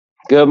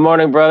Good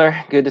morning,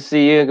 brother. Good to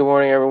see you. Good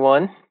morning,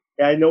 everyone.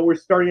 Yeah, I know we're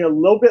starting a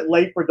little bit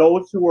late for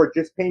those who are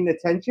just paying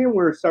attention.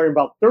 We're starting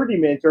about 30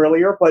 minutes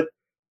earlier. But,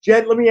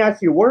 Jed, let me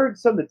ask you, what are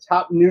some of the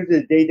top news of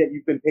the day that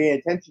you've been paying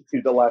attention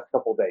to the last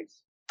couple of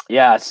days?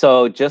 Yeah,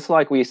 so just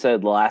like we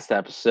said last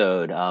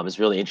episode, it's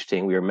really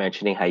interesting. We were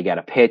mentioning how you got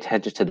to pay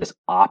attention to this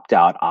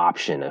opt-out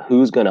option.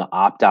 Who's going to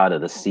opt out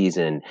of the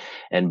season?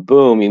 And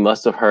boom, you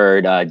must have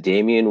heard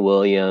Damian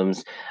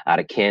Williams out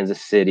of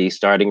Kansas City,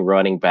 starting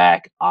running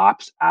back,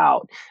 opts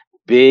out.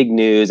 Big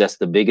news. That's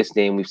the biggest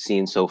name we've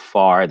seen so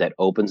far. That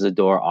opens the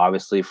door,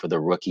 obviously, for the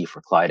rookie, for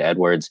Clyde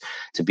Edwards,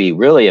 to be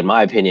really, in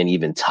my opinion,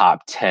 even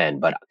top 10.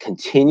 But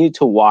continue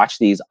to watch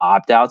these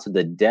opt-outs.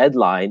 The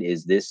deadline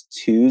is this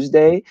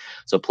Tuesday.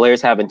 So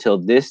players have until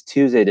this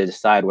Tuesday to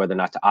decide whether or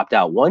not to opt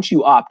out. Once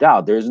you opt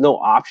out, there's no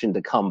option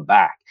to come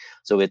back.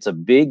 So it's a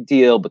big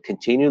deal, but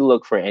continue to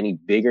look for any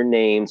bigger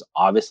names.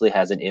 Obviously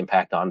has an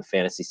impact on the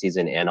fantasy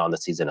season and on the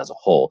season as a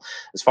whole.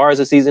 As far as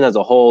the season as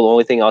a whole, the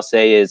only thing I'll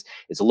say is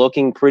it's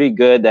looking pretty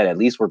good that at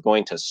least we're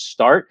going to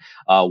start.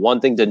 One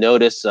thing to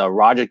notice,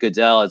 Roger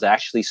Goodell has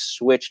actually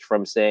switched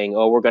from saying,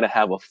 oh, we're going to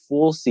have a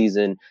full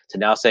season to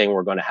now saying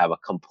we're going to have a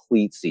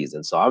complete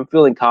season. So I'm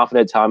feeling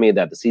confident, Tommy,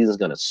 that the season is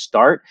going to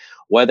start.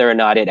 Whether or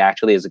not it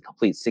actually is a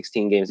complete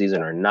 16-game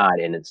season or not,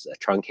 and it's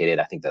truncated,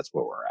 I think that's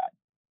where we're at.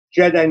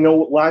 Jed, I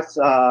know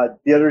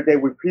the other day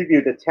we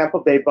previewed the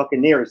Tampa Bay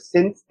Buccaneers.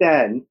 Since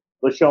then,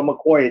 LaShawn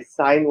McCoy has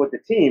signed with the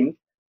team.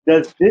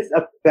 Does this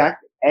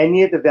affect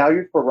any of the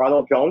values for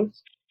Ronald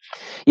Jones?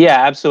 Yeah,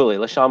 absolutely.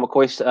 LaShawn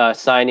McCoy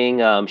signing.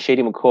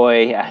 Shady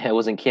McCoy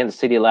was in Kansas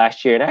City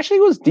last year and actually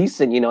was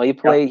decent. You know, he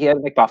had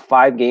like about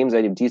 5 games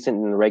that he was decent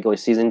in the regular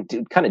season.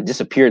 Kind of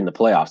disappeared in the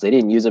playoffs. They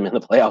didn't use him in the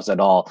playoffs at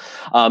all.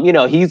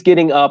 He's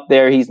getting up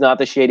there. He's not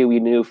the Shady we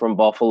knew from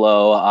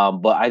Buffalo.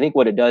 But I think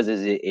what it does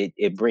is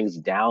it brings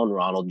down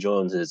Ronald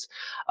Jones's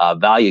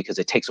value because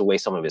it takes away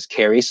some of his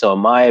carries. So in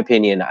my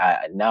opinion,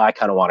 now I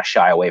kind of want to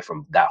shy away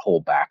from that whole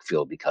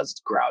backfield because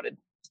it's crowded.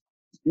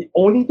 The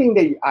only thing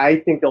that I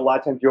think a lot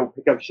of times you'll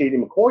pick up Shady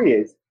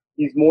McCoy is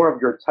he's more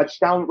of your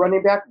touchdown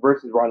running back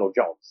versus Ronald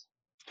Jones.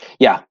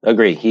 Yeah,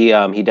 agree. He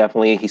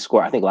definitely he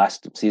scored. I think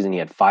last season he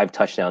had 5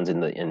 touchdowns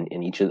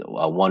in each of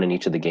one in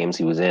each of the games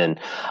he was in.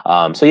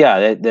 So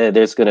yeah,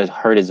 there's going to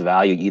hurt his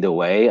value either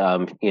way.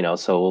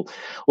 So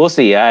we'll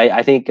see.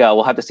 I think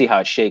we'll have to see how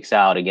it shakes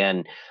out.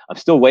 Again, I'm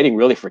still waiting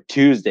really for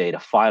Tuesday to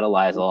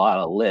finalize a lot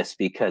of lists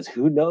because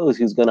who knows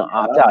who's going to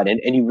opt out,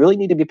 and you really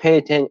need to be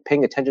paying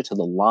attention to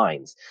the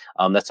lines.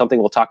 That's something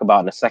we'll talk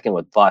about in a second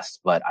with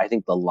Bust, but I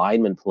think the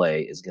lineman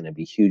play is going to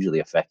be hugely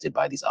affected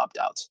by these opt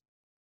outs.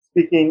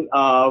 Speaking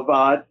of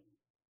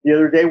the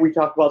other day, we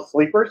talked about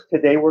sleepers.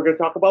 Today, we're going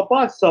to talk about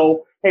bust.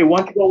 So, hey, why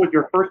don't you go with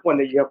your first one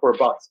that you have for a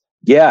bust?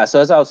 Yeah, so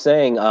as I was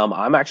saying,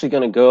 I'm actually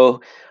going to go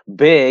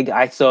big.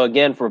 So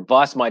again, for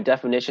bust, my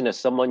definition is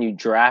someone you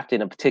draft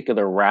in a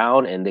particular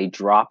round and they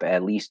drop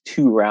at least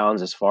 2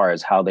 rounds as far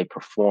as how they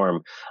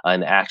perform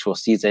in the actual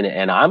season.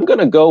 And I'm going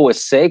to go with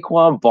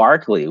Saquon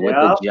Barkley with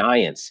the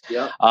Giants.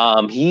 Yeah.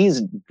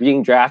 He's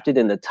being drafted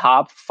in the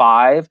top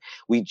 5.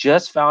 We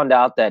just found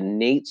out that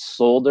Nate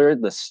Solder,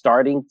 the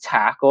starting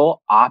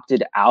tackle,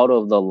 opted out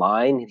of the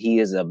line. He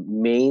is a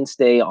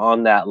mainstay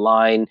on that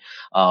line,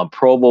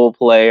 Pro Bowl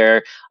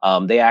player.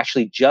 They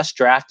actually just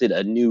drafted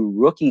a new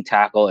rookie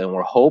tackle, and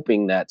we're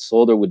hoping that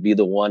Solder would be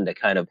the one to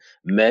kind of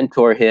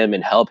mentor him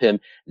and help him.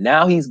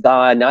 Now he's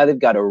gone. Now they've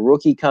got a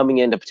rookie coming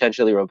in to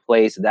potentially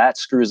replace. That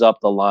screws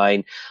up the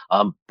line.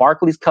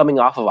 Barkley's coming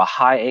off of a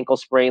high ankle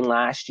sprain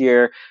last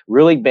year,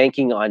 really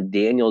banking on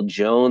Daniel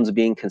Jones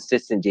being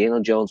consistent.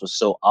 Daniel Jones was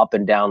so up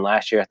and down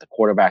last year at the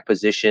quarterback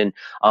position.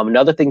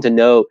 Another thing to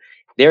note,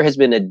 there has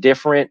been a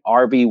different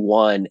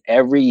RB1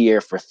 every year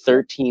for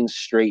 13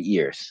 straight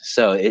years.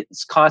 So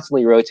it's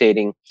constantly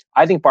rotating.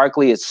 I think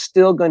Barkley is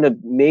still going to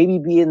maybe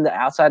be in the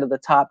outside of the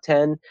top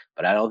 10,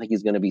 but I don't think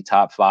he's going to be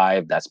top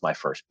 5. That's my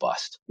first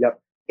bust.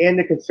 Yep. And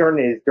the concern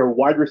is their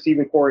wide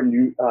receiving core in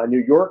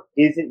New York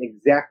isn't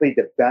exactly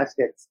the best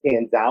that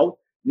stands out.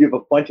 You have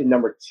a bunch of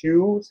number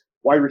 2s,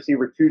 wide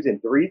receiver 2s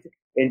and 3s,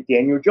 and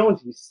Daniel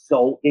Jones, he's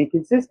so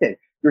inconsistent.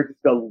 You're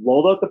just going to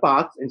load out the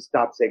box and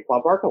stop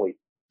Saquon Barkley.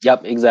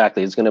 Yep,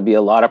 exactly. It's going to be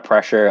a lot of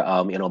pressure.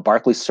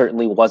 Barkley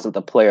certainly wasn't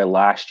the player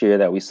last year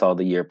that we saw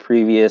the year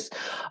previous.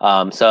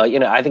 I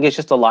think it's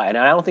just a lot. And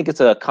I don't think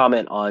it's a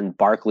comment on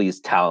Barkley's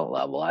talent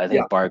level. I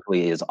think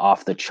Barkley is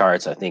off the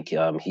charts. I think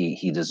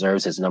he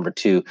deserves his number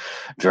 2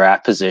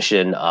 draft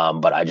position,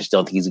 but I just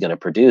don't think he's going to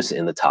produce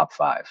in the top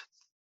 5.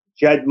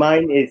 Jed,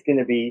 mine is going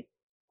to be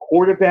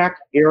quarterback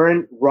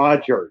Aaron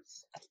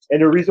Rodgers.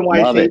 And the reason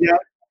why I say that,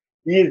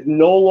 he is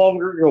no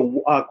longer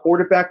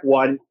quarterback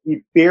 1.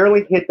 He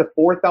barely hit the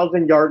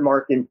 4,000-yard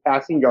mark in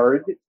passing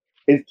yards.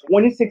 His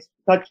 26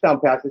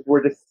 touchdown passes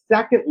were the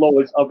second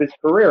lowest of his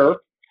career.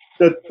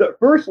 The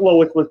first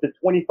lowest was the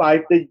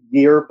 25 the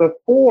year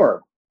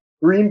before.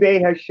 Green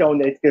Bay has shown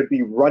that it's going to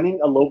be running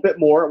a little bit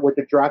more with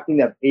the drafting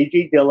of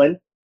A.J. Dillon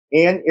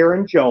and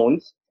Aaron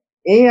Jones.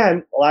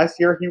 And last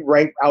year, he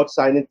ranked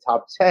outside the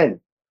top 10.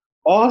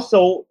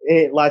 Also,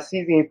 last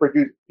season, he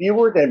produced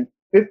fewer than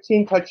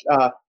 15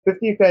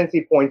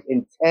 fantasy points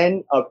in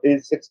 10 of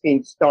his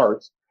 16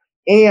 starts.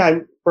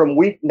 And from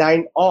week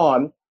 9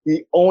 on,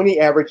 he only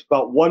averaged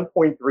about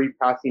 1.3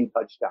 passing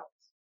touchdowns.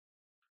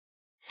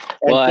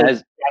 And Well, so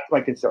that's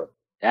my concern.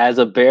 As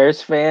a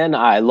Bears fan,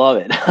 I love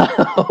it. I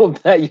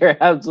hope that you're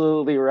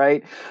absolutely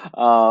right.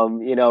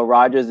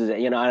 Rodgers is,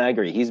 and I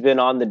agree. He's been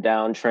on the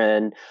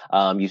downtrend.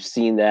 You've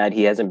seen that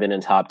he hasn't been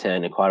in top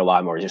 10 in quite a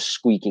while more, just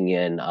squeaking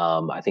in.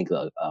 I think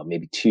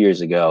maybe 2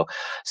 years ago.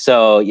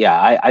 So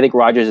yeah, I think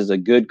Rodgers is a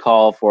good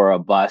call for a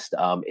bust.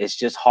 It's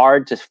just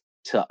hard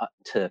to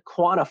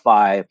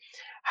quantify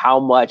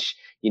how much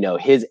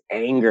his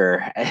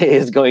anger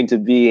is going to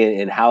be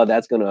and how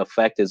that's going to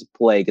affect his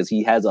play, because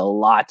he has a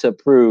lot to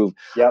prove.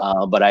 Yep.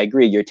 But I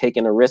agree, you're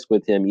taking a risk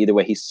with him. Either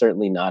way, he's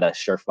certainly not a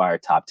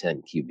surefire top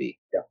 10 QB.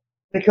 Yeah.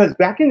 Because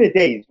back in the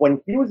days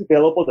when he was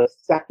available the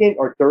second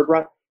or third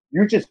round,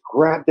 you just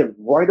grabbed him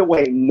right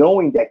away,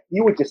 knowing that he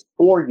would just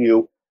score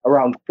you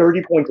around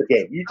 30 points a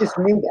game. You just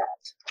knew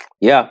that.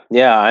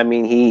 Yeah. I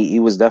mean, he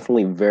was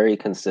definitely very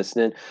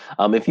consistent.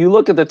 If you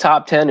look at the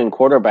top 10 in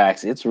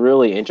quarterbacks, it's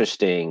really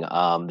interesting.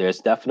 There's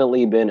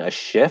definitely been a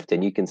shift,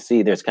 and you can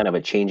see there's kind of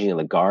a changing of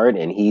the guard,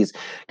 and he's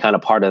kind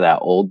of part of that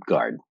old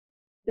guard.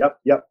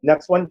 Yep.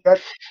 Next one, Jack.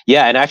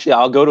 Yeah, and actually,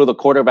 I'll go to the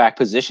quarterback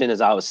position, as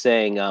I was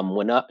saying.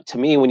 To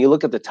me, when you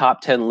look at the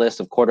top 10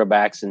 list of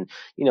quarterbacks, and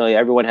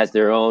everyone has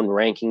their own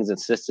rankings and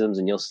systems,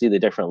 and you'll see the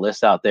different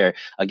lists out there.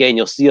 Again,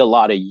 you'll see a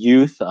lot of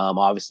youth.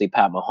 Obviously,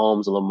 Pat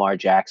Mahomes, Lamar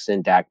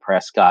Jackson, Dak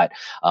Prescott.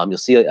 You'll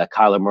see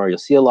Kyler Murray. You'll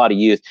see a lot of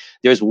youth.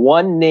 There's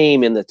one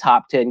name in the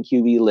top 10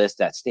 QB list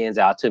that stands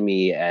out to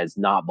me as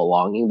not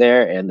belonging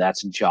there, and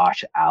that's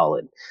Josh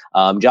Allen.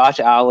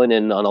 Josh Allen,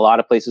 on a lot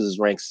of places, is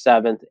ranked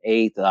 7th,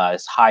 8th,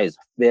 as high as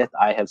 5th.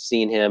 I have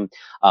seen him.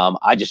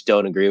 I just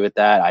don't agree with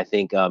that. I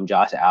think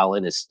Josh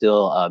Allen is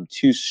still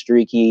too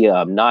streaky,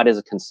 not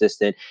as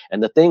consistent.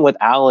 And the thing with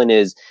Allen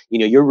is,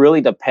 you're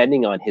really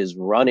depending on his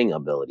running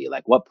ability.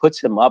 Like, what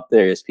puts him up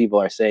there is people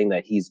are saying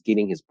that he's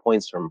getting his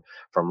points from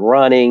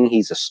running.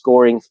 He's a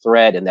scoring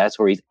threat, and that's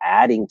where he's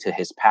adding to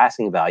his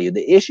passing value.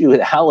 The issue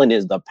with Allen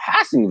is the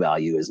passing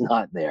value is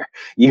not there.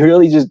 You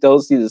really just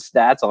don't see the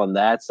stats on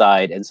that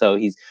side. And so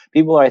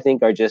people I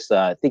think are just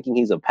thinking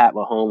he's a Pat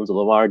Mahomes, a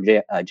Lamar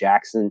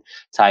Jackson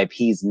type.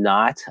 He's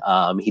not.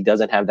 He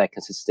doesn't have that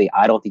consistency.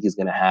 I don't think he's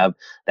going to have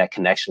that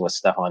connection with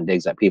Stephon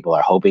Diggs that people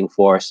are hoping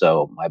for.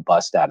 So my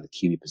bust out of the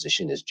QB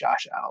position is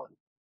Josh Allen.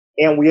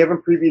 And we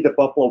haven't previewed the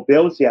Buffalo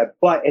Bills yet,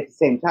 but at the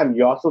same time,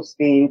 you also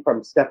seen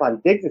from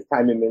Stephon Diggs'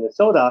 time in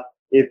Minnesota,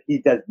 if he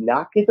does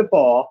not get the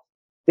ball,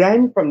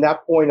 then from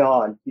that point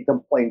on, he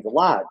complains a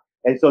lot.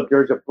 And so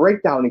there's a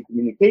breakdown in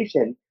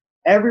communication.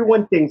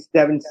 Everyone thinks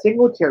Devin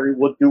Singletary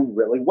will do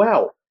really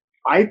well.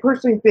 I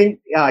personally think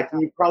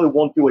he probably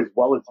won't do as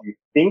well as you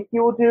think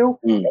he will do.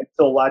 And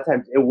so a lot of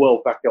times it will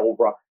affect the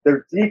overall.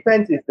 Their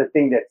defense is the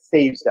thing that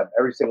saves them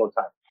every single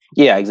time.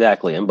 Yeah,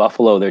 exactly. In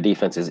Buffalo, their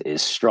defense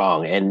is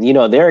strong. And,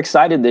 they're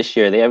excited this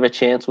year. They have a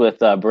chance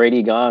with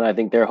Brady gone. I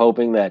think they're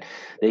hoping that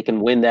they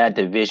can win that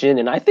division.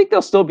 And I think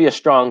they'll still be a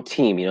strong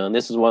team, and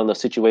this is one of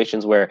those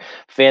situations where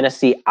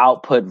fantasy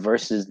output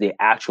versus the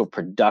actual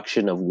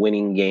production of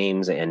winning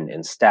games and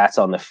stats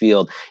on the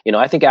field.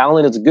 I think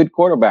Allen is a good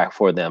quarterback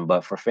for them.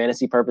 But for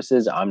fantasy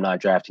purposes, I'm not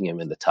drafting him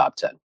in the top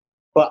 10.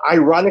 But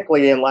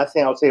ironically, and last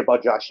thing I'll say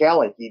about Josh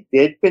Allen, he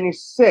did finish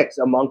 6th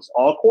amongst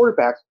all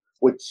quarterbacks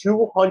with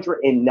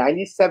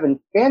 297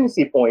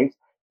 fantasy points,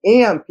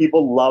 and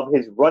people love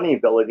his running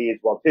ability as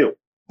well too.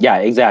 Yeah,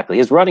 exactly.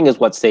 His running is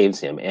what saves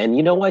him. And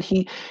you know what?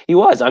 He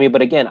was. I mean,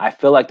 but again, I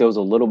feel like there was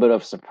a little bit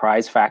of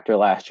surprise factor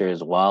last year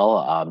as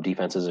well.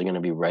 Defenses are going to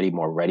be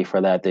more ready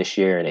for that this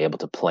year and able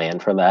to plan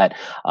for that.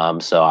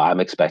 So I'm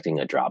expecting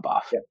a drop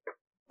off. Yeah.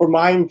 For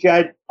mine,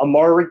 Jed,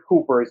 Amari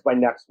Cooper is my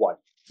next one.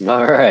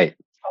 All right.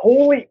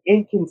 Wholly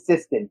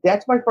inconsistent.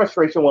 That's my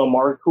frustration with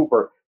Amari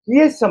Cooper. He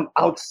has some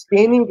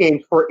outstanding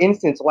games. For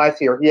instance,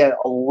 last year, he had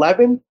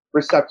 11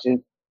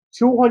 receptions,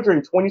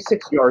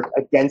 226 yards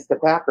against the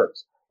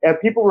Packers. And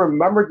people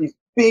remember these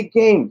big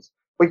games,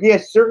 but he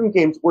has certain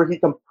games where he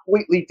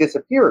completely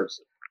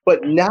disappears.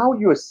 But now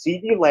you have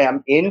CeeDee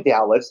Lamb in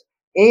Dallas,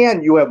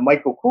 and you have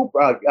Michael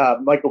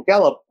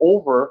Gallup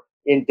over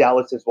in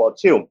Dallas as well,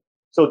 too.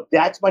 So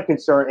that's my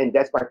concern, and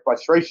that's my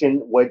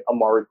frustration with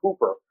Amari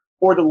Cooper.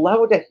 For the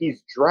level that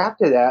he's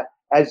drafted at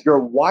as your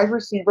wide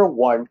receiver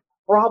 1,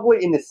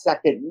 probably in the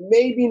second,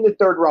 maybe in the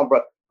third round,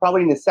 but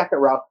probably in the second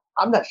round,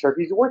 I'm not sure if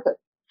he's worth it.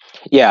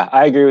 Yeah,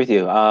 I agree with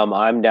you.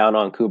 I'm down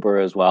on Cooper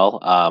as well.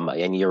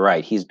 And you're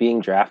right. He's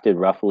being drafted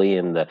roughly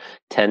in the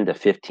 10 to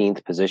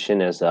 15th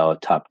position as a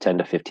top 10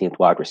 to 15th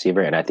wide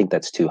receiver. And I think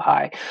that's too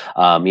high.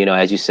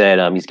 As you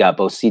said, he's got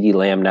both CeeDee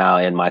Lamb now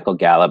and Michael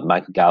Gallup.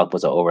 Michael Gallup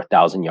was an over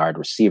 1,000-yard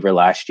receiver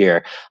last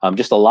year.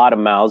 Just a lot of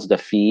mouths to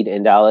feed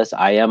in Dallas.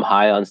 I am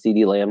high on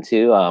CeeDee Lamb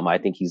too. I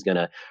think he's going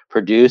to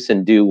produce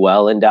and do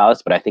well in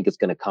Dallas, but I think it's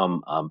going to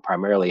come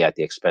primarily at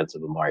the expense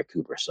of Amari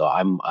Cooper. So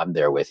I'm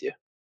there with you.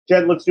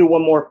 Jed, let's do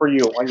one more for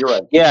you on your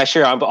end. Yeah,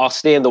 sure. I'll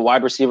stay in the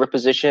wide receiver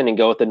position and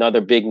go with another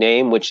big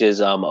name, which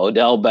is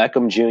Odell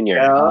Beckham Jr.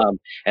 Yeah.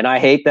 And I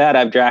hate that.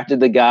 I've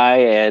drafted the guy,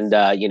 and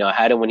I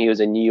had him when he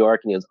was in New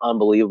York, and he was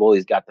unbelievable.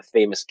 He's got the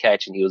famous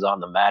catch, and he was on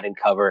the Madden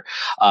cover.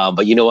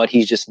 But you know what?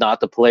 He's just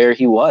not the player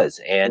he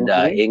was. And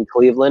in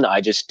Cleveland,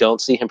 I just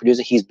don't see him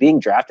producing. He's being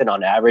drafted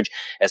on average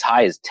as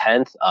high as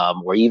 10th,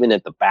 or even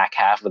at the back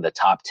half of the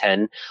top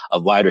 10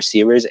 of wide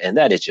receivers, and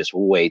that is just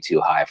way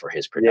too high for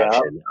his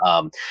production.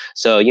 Yeah.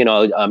 So,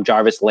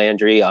 Jarvis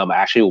Landry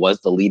actually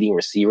was the leading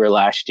receiver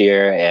last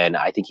year, and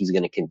I think he's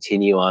going to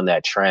continue on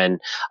that trend.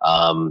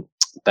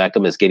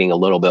 Beckham is getting a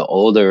little bit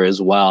older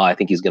as well. I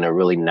think he's going to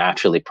really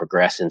naturally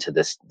progress into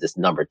this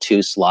number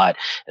 2 slot.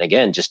 And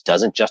again, just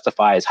doesn't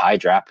justify his high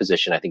draft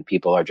position. I think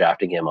people are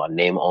drafting him on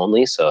name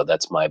only. So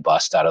that's my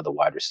bust out of the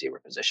wide receiver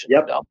position.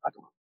 Yep.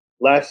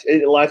 Last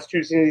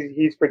 2 seasons,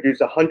 he's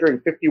produced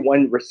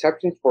 151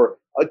 receptions for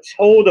a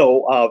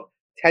total of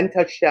 10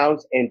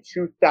 touchdowns and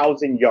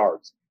 2,000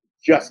 yards.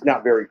 Just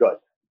not very good.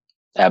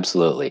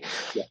 Absolutely.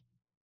 Yeah.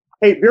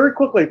 Hey, very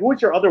quickly, who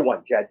was your other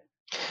one, Jed?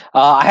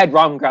 I had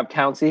Rob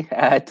Gronkowski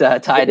at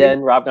tight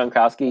end. Rob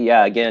Gronkowski,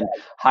 yeah, again,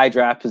 high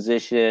draft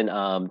position.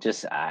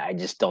 I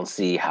just don't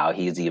see how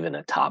he's even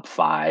a top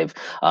 5,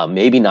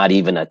 maybe not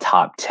even a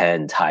top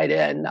 10 tight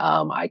end.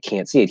 I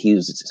can't see it. He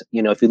was,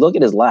 if you look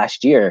at his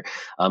last year,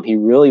 he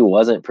really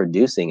wasn't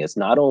producing. It's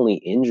not only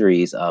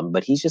injuries,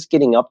 but he's just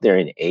getting up there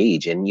in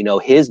age. And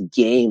his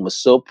game was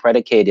so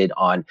predicated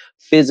on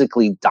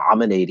physically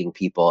dominating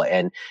people,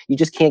 and you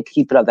just can't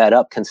keep that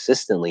up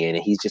consistently. And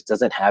he just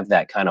doesn't have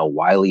that kind of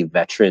wily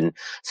veteran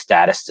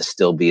status to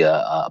still be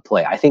a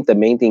play. I think the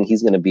main thing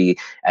he's going to be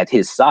at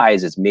his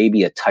size is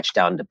maybe a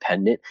touchdown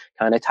dependent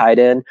kind of tight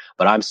end,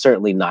 but I'm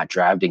certainly not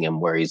drafting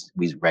him where he's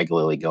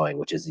regularly going,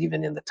 which is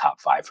even in the top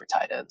 5 for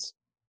tight ends.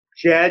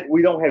 Jed,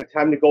 we don't have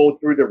time to go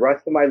through the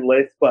rest of my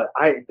list, but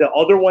the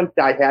other ones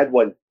I had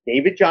was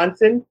David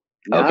Johnson.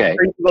 Not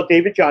crazy about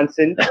David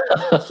Johnson.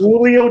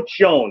 Julio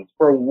Jones,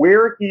 for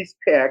where he's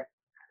picked.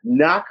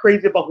 Not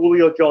crazy about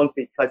Julio Jones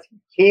because he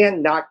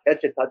cannot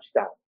catch a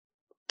touchdown.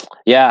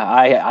 Yeah,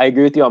 I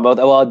agree with you on both.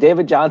 Well,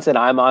 David Johnson,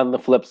 I'm on the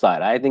flip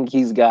side. I think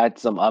he's got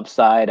some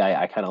upside.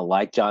 I kind of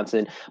like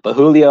Johnson, but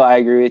Julio, I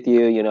agree with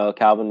you.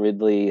 Calvin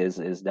Ridley is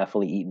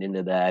definitely eating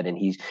into that, and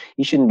he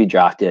shouldn't be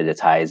drafted as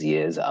high as he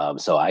is.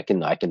 So I can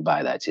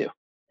buy that too.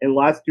 And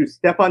last two,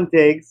 Stefon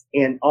Diggs,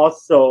 and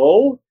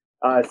also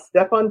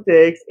Stefon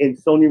Diggs and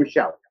Sony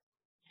Michel.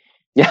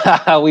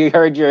 Yeah, we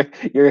heard your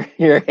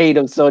hate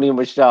of Sony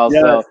Michel,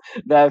 yes. So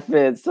that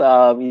fits.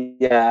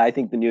 Yeah, I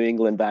think the New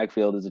England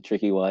backfield is a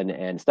tricky one,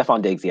 and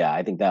Stefon Diggs. Yeah,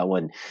 I think that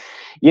one.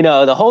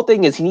 The whole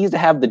thing is he needs to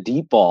have the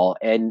deep ball,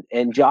 and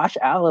Josh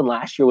Allen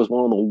last year was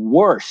one of the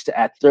worst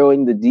at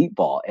throwing the deep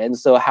ball, and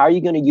so how are you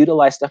going to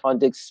utilize Stefon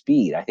Diggs'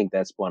 speed? I think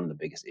that's one of the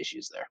biggest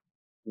issues there.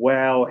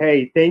 Well,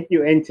 hey, thank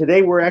you. And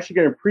today we're actually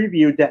going to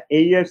preview the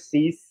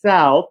AFC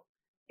South,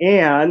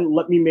 and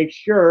let me make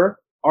sure.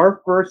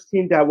 Our first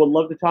team that I would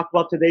love to talk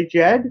about today,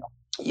 Jed?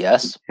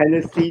 Yes.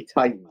 Tennessee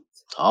Titans.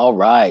 All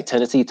right,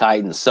 Tennessee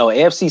Titans. So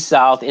AFC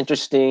South,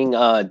 interesting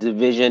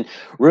division.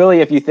 Really,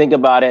 if you think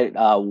about it,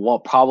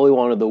 probably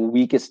one of the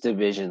weakest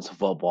divisions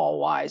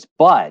football-wise.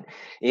 But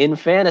in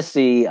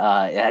fantasy,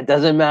 it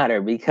doesn't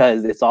matter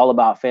because it's all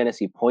about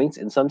fantasy points.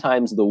 And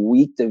sometimes the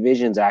weak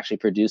divisions actually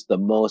produce the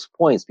most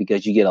points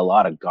because you get a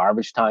lot of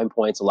garbage time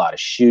points, a lot of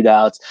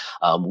shootouts,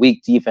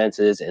 weak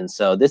defenses. And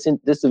so this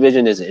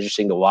division is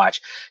interesting to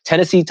watch.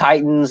 Tennessee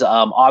Titans,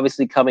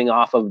 obviously coming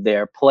off of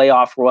their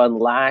playoff run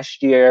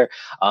last year.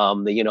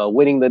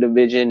 Winning the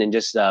division, and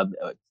just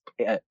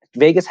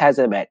Vegas has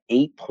them at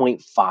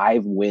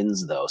 8.5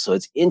 wins, though. So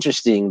it's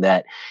interesting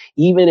that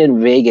even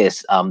in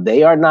Vegas,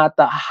 they are not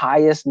the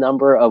highest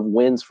number of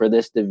wins for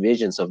this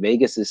division. So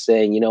Vegas is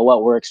saying, you know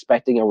what, we're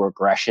expecting a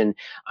regression.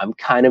 I'm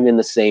kind of in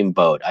the same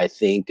boat. I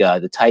think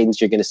the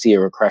Titans, you're going to see a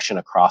regression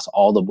across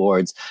all the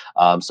boards.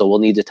 So we'll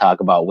need to talk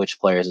about which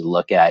players to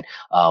look at.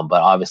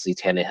 But obviously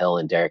Tannehill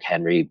and Derrick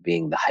Henry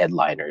being the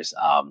headliners.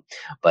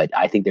 But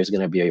I think there's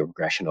going to be a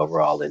regression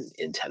overall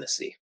in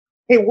Tennessee.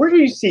 Hey, where do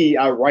you see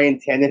Ryan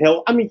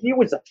Tannehill? I mean, he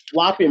was a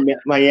flop in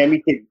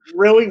Miami, did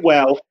really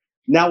well.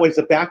 Now as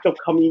a backup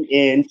coming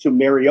in to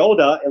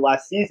Mariota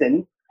last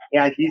season,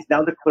 and he's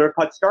now the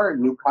clear-cut starter,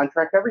 new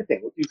contract,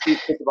 everything. What do you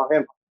think about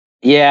him?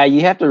 Yeah, you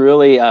have to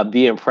really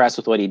be impressed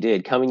with what he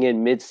did. Coming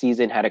in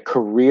mid-season, had a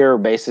career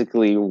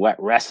basically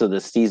rest of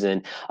the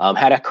season,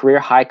 had a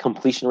career high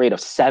completion rate of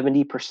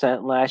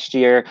 70% last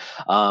year.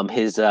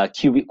 His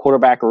QB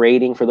quarterback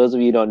rating, for those of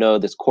you who don't know,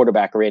 this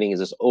quarterback rating is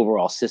this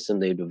overall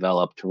system they've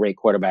developed to rate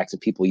quarterbacks, and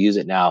people use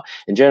it now.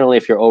 And generally,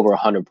 if you're over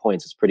 100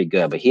 points, it's pretty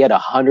good. But he had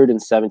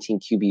 117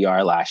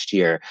 QBR last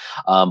year,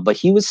 but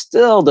he was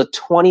still the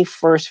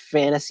 21st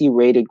fantasy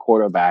rated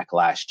quarterback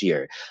last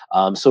year.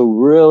 So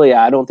really,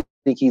 I don't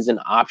think he's an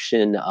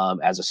option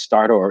as a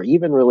starter, or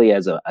even really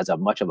as a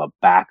much of a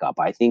backup.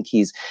 I think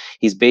he's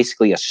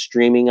basically a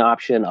streaming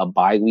option, a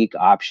bye week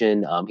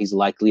option. He's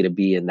likely to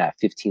be in that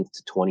 15th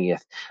to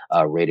 20th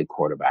rated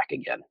quarterback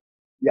again.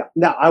 Yeah.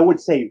 Now, I would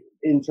say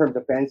in terms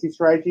of fantasy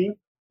strategy,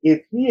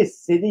 if he is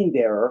sitting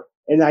there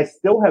and I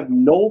still have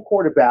no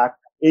quarterback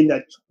in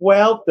the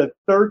 12th to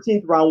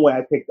 13th round when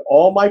I picked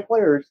all my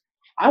players,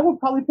 I would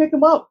probably pick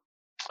him up.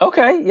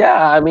 Okay,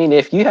 yeah. I mean,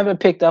 if you haven't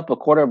picked up a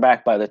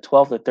quarterback by the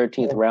 12th or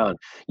 13th round,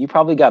 you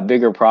probably got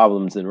bigger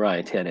problems than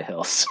Ryan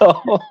Tannehill.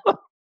 So,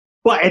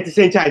 But at the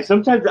same time,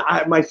 sometimes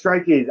my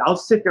strategy is I'll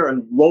sit there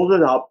and load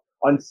it up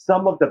on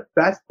some of the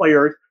best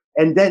players,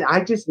 and then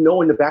I just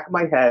know in the back of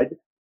my head,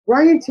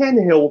 Ryan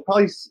Tannehill will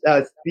probably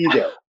be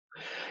there.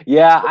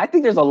 yeah, I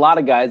think there's a lot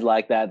of guys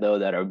like that though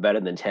that are better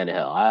than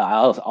Tannehill.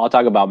 I'll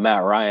talk about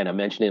Matt Ryan. I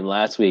mentioned him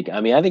last week.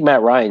 I mean, I think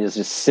Matt Ryan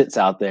just sits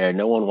out there.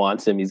 No one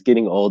wants him. He's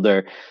getting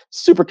older,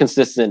 super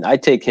consistent. I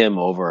take him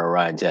over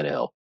Ryan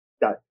Tannehill.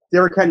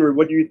 Derrick Henry,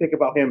 what do you think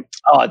about him?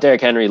 Oh, Derrick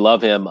Henry, love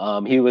him.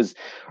 He was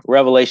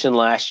revelation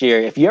last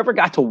year. If you ever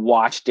got to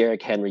watch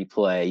Derrick Henry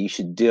play, you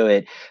should do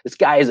it. This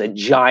guy is a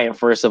giant,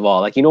 first of all.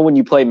 Like, you know, when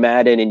you play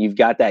Madden and you've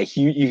got that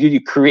huge, you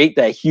create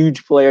that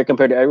huge player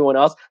compared to everyone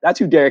else. That's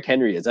who Derrick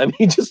Henry is. I mean,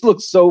 he just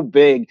looks so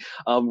big,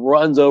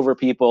 runs over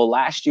people.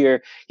 Last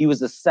year, he was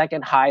the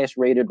second highest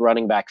rated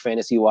running back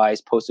fantasy wise,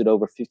 posted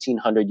over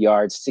 1,500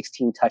 yards,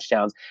 16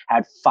 touchdowns,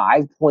 had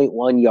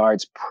 5.1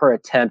 yards per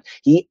attempt.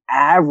 He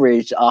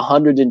averaged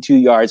 102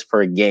 yards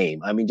per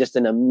game. I mean, just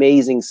an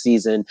amazing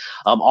season.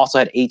 Also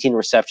had 18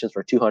 receptions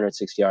for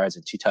 206 yards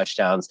and 2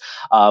 touchdowns.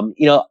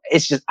 You know,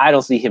 it's just, I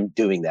don't see him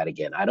doing that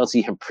again. I don't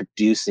see him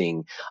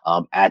producing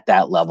at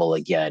that level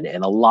again.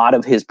 And a lot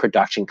of his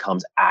production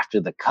comes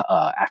after the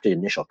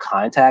initial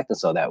contact, and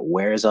so that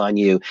wears on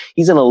you.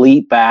 He's an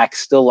elite back,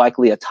 still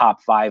likely a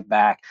top 5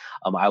 back.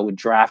 I would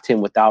draft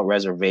him without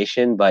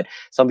reservation, but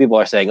some people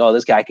are saying, oh,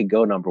 this guy could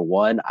go number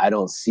 1. I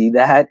don't see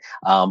that.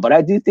 But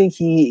I do think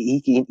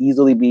he can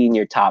easily be in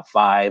your top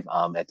 5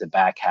 at the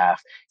back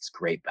half. He's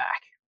great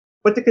back.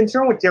 But the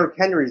concern with Derrick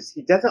Henry is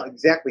he doesn't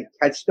exactly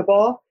catch the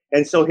ball,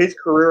 and so his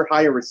career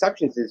high in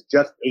receptions is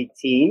just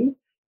 18.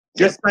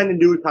 Just signed a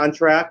new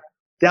contract.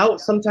 Doubt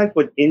sometimes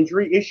with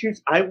injury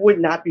issues, I would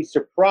not be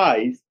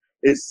surprised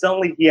if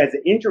suddenly he has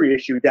an injury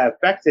issue that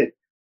affects it.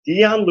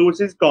 Dion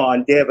Lewis is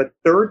gone. They have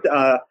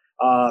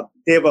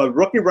a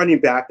rookie running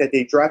back that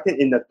they drafted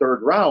in the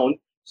 3rd round.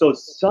 So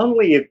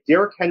suddenly, if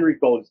Derrick Henry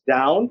goes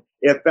down,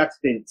 it affects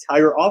the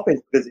entire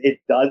offense because it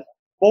does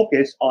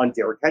focus on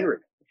Derrick Henry.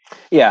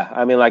 Yeah,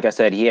 I mean, like I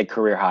said, he had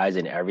career highs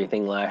in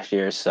everything last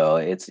year, so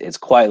it's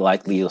quite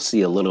likely you'll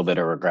see a little bit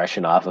of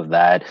regression off of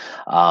that.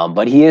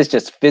 But he is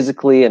just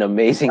physically an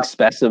amazing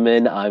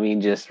specimen. I mean,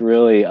 just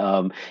really,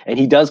 and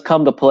he does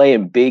come to play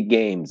in big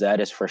games, that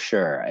is for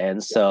sure.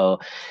 And so,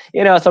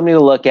 you know, something to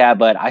look at.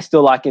 But I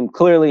still like him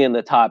clearly in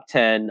the top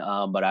 10.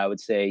 But I would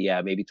say,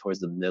 yeah, maybe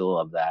towards the middle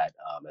of that,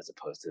 as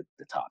opposed to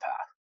the top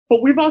half.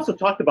 But we've also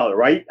talked about it,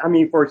 right? I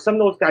mean, for some of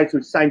those guys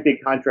who signed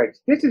big contracts,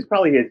 this is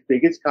probably his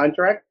biggest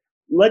contract.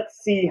 Let's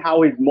see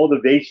how his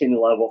motivation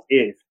level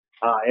is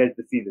as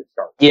the season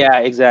starts. Yeah,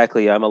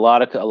 exactly. A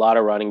lot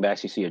of running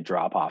backs, you see a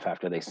drop off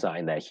after they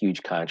sign that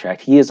huge contract.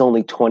 He is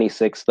only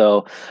 26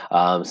 though,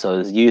 so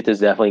his youth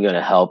is definitely going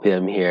to help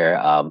him here.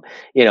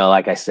 You know,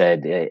 like I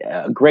said,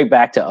 a great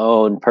back to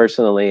own.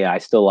 Personally, I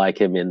still like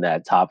him in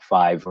that top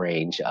 5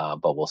 range,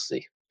 but we'll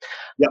see.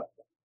 Yep.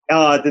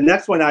 The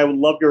next one I would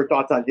love your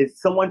thoughts on is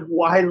someone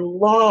who I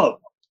love,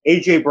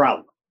 AJ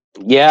Brown.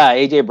 Yeah,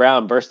 AJ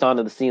Brown burst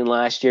onto the scene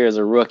last year as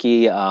a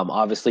rookie.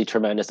 Obviously,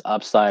 tremendous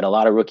upside. A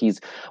lot of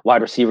rookies,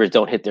 wide receivers,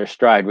 don't hit their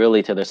stride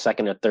really to their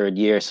 2nd or 3rd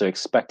year, so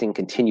expecting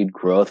continued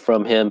growth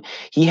from him.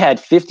 He had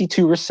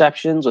 52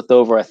 receptions with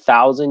over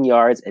 1,000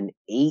 yards and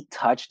 8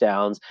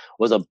 touchdowns.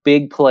 Was a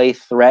big play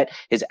threat.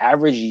 His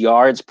average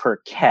yards per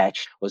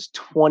catch was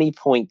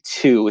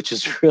 20.2, which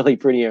is really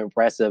pretty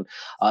impressive.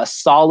 A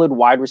solid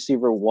wide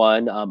receiver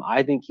 1.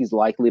 I think he's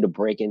likely to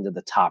break into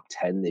the top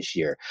 10 this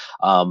year.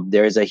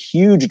 There's a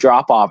huge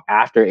drop off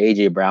after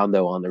AJ Brown,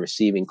 though, on the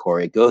receiving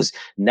core. It goes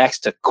next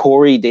to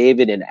Corey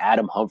David and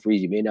Adam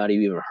Humphries. You may not have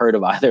even heard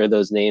of either of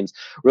those names.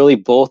 Really,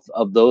 both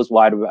of those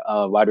wide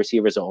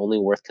receivers are only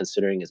worth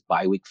considering as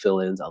bye week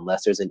fill-ins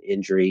unless there's an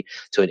injury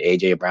to an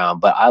AJ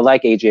Brown. But I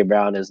like AJ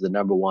Brown as the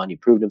number 1. He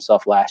proved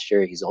himself last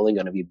year. He's only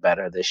going to be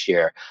better this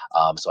year.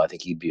 So I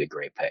think he'd be a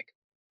great pick.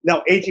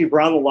 Now, AJ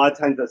Brown, a lot of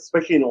times,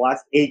 especially in the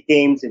last 8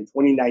 games in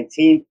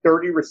 2019,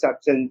 30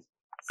 receptions,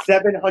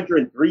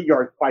 703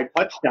 yards, 5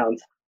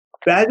 touchdowns.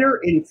 Better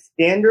in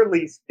standard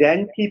leagues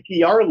than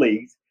PPR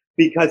leagues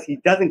because he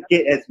doesn't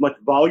get as much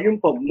volume,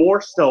 but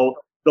more so,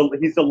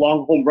 he's a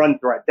long home run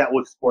threat that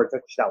will score a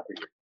touchdown for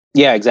you.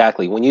 Yeah,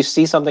 exactly. When you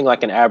see something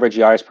like an average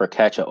yards per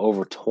catch of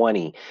over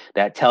 20,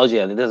 that tells you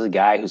that this is a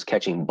guy who's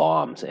catching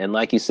bombs. And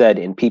like you said,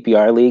 in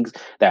PPR leagues,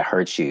 that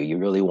hurts you. You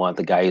really want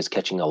the guy who's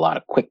catching a lot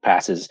of quick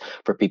passes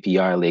for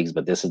PPR leagues,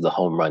 but this is the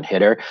home run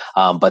hitter.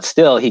 But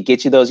still, he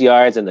gets you those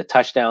yards and the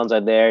touchdowns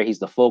are there. He's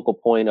the focal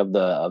point of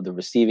the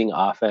receiving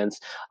offense.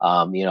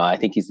 You know, I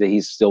think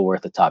he's still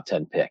worth a top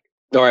 10 pick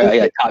or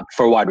a top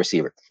for wide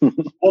receiver.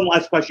 One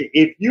last question.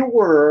 If you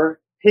were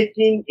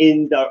picking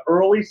in the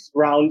early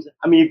rounds,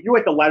 I mean, if you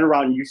at the latter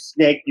round, you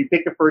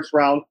pick the 1st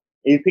round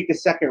and you pick the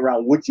 2nd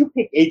round, would you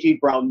pick AJ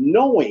Brown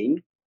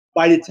knowing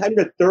by the time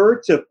the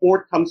third to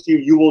fourth comes to you,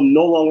 you will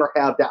no longer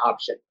have that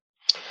option.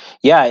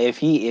 Yeah, if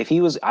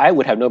he was, I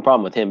would have no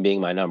problem with him being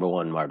my number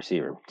one wide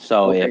receiver.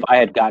 So if Okay. I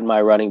had gotten my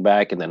running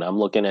back and then I'm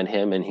looking at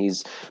him and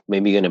he's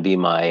maybe going to be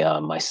my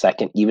my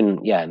second,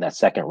 even in that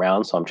second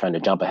round. So I'm trying to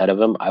jump ahead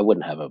of him. I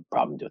wouldn't have a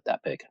problem with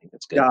that pick. I think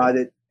that's good. Got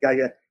it. Got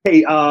it.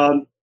 Hey,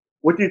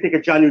 what do you think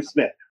of Jonnu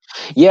Smith?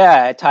 Yeah,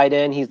 at tight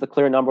end, he's the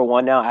clear number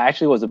one now. I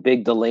actually was a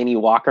big Delaney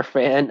Walker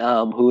fan,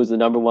 who was the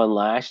number one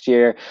last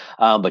year,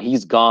 but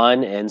he's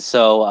gone. And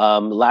so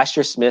last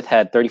year, Smith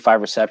had 35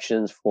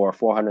 receptions for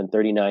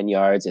 439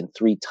 yards and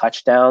 3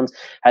 touchdowns.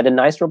 Had a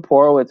nice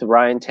rapport with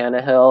Ryan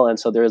Tannehill, and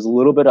so there's a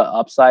little bit of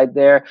upside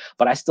there.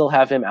 But I still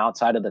have him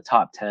outside of the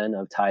top 10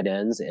 of tight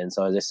ends. And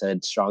so, as I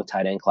said, strong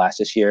tight end class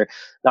this year.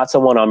 Not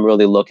someone I'm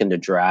really looking to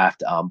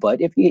draft.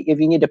 But if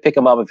you need to pick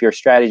him up, if your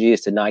strategy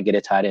is to not get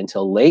a tight end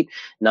until late,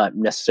 not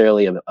necessarily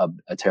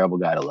a terrible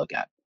guy to look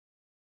at.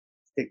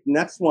 The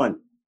next one,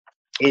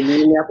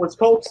 Indianapolis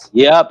Colts.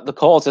 Yep, the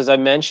Colts, as I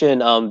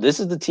mentioned, this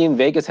is the team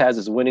Vegas has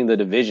is winning the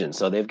division.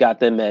 So they've got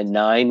them at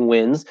 9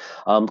 wins.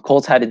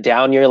 Colts had a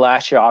down year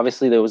last year.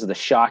 Obviously, there was the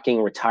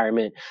shocking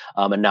retirement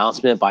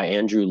announcement by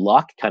Andrew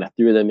Luck, kind of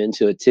threw them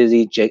into a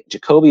tizzy.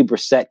 Jacoby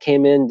Brissett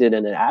came in, did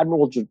an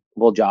admirable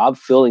job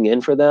filling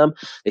in for them.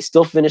 They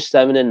still finished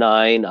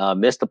 7-9,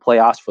 missed the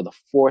playoffs for the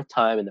 4th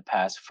time in the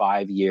past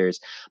 5 years.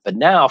 But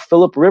now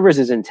Phillip Rivers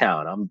is in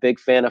town. I'm a big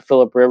fan of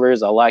Phillip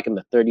Rivers. I like him,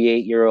 the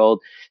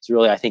 38-year-old. It's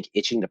really, I think,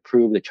 itching to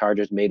prove the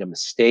Chargers made a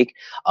mistake.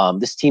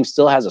 This team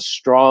still has a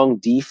strong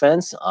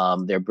defense.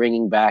 They're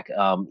bringing back,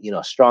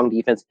 a strong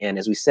defense. And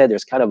as we said,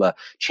 there's kind of a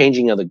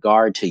changing of the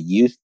guard to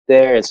youth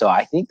there, and so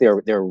I think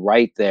they're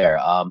right there.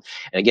 And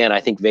again,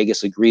 I think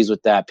Vegas agrees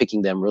with that,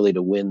 picking them really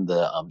to win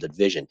the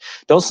division.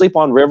 Don't sleep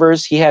on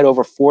Rivers. He had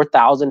over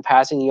 4,000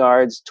 passing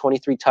yards,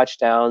 23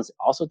 touchdowns,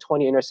 also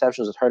 20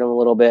 interceptions, which hurt him a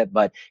little bit,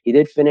 but he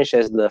did finish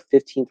as the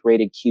 15th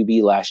rated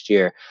QB last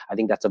year. I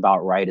think that's about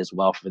right as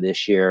well for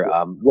this year.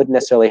 Wouldn't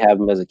necessarily have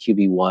him as a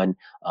QB1,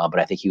 but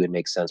I think he would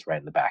make sense right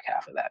in the back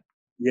half of that.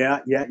 Yeah.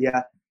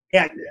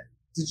 And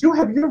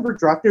have you ever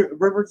drafted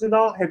Rivers at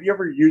all? Have you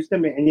ever used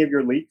him in any of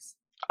your leagues?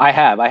 I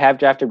have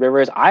drafted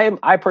Rivers.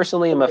 I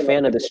personally am a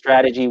fan of the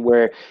strategy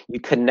where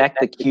you connect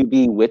the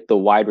QB with the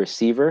wide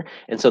receiver.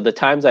 And so the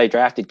times I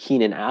drafted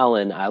Keenan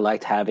Allen, I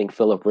liked having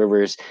Phillip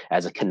Rivers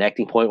as a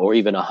connecting point, or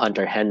even a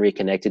Hunter Henry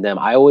connecting them.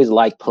 I always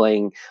like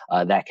playing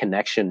that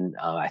connection.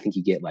 I think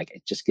you get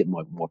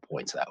more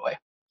points that way.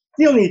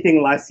 The only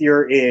thing last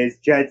year is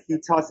Jed, he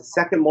tossed the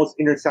second most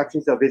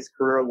interceptions of his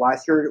career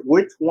last year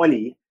with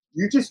 20.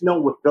 You just know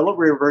with Phillip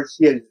Rivers,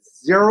 he has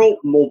zero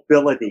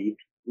mobility.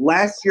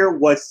 Last year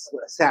was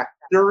sacked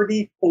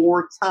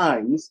 34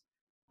 times,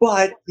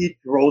 but he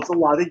throws a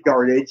lot of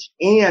yardage,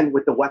 and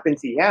with the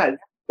weapons he has,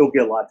 he'll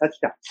get a lot of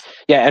touchdowns.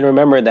 Yeah, and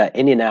remember that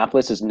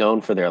Indianapolis is known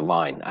for their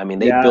line. I mean,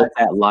 they built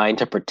that line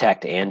to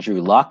protect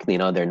Andrew Luck,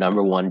 their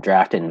number one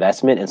draft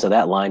investment, and so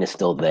that line is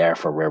still there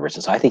for Rivers.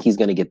 And so I think he's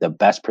going to get the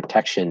best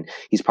protection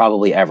he's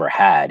probably ever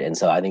had, and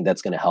so I think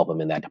that's going to help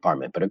him in that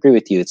department. But I agree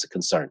with you, it's a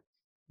concern.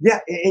 Yeah,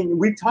 and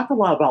we've talked a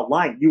lot about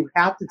line. You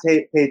have to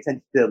pay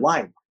attention to the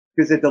line.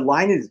 Because if the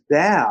line is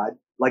bad,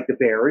 like the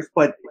Bears,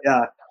 but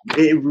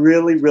it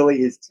really,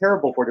 really is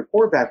terrible for the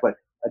quarterback. But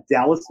a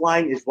Dallas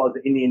line as well as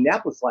the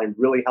Indianapolis line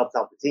really helps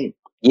out the team.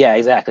 Yeah,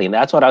 exactly. And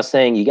that's what I was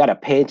saying. You got to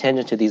pay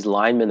attention to these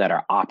linemen that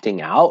are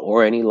opting out,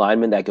 or any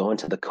linemen that go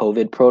into the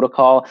COVID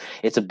protocol.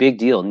 It's a big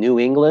deal. New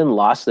England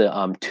lost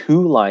the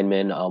 2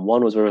 linemen.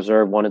 One was a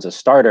reserve, one is a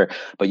starter.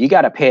 But you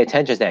got to pay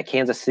attention to that.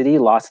 Kansas City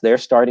lost their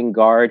starting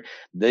guard.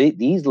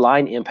 These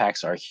line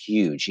impacts are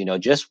huge.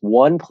 Just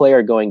one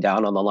player going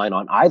down on the line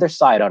on either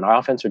side, on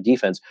offense or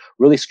defense,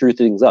 really screw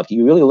things up.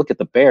 You really look at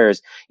the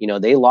Bears,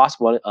 they lost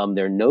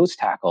their nose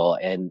tackle,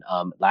 and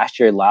last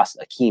year lost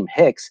Akeem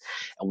Hicks.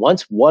 And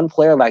once one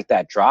player like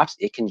that drops,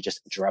 it can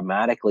just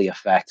dramatically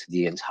affect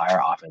the entire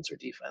offense or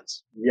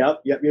defense.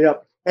 Yep.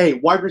 Hey,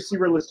 wide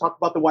receiver, let's talk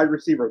about the wide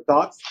receiver.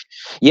 Thoughts?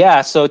 Yeah,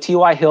 so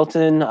T.Y.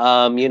 Hilton,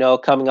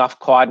 coming off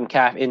quad and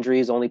calf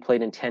injuries, only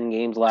played in 10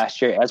 games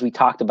last year. As we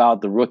talked about,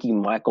 the rookie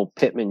Michael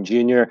Pittman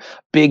Jr.,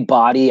 big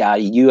body out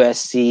of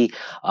USC,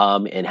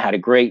 and had a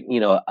great,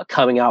 a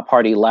coming out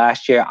party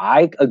last year.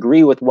 I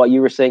agree with what you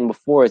were saying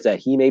before, is that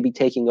he may be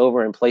taking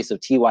over in place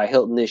of T.Y.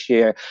 Hilton this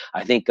year.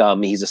 I think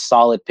he's a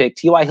solid pick.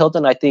 T.Y.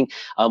 Hilton, I think,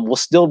 will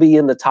still be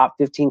in the top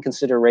 15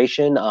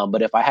 consideration,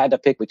 but if I had to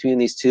pick between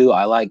these two,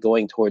 I like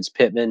going towards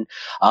Pittman.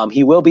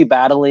 He will be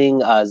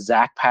battling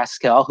Zach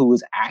Pascal, who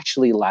was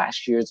actually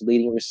last year's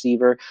leading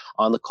receiver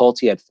on the Colts.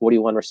 He had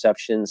 41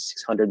 receptions,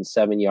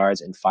 607 yards,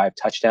 and 5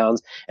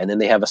 touchdowns. And then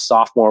they have a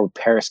sophomore,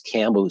 Paris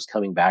Campbell, who's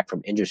coming back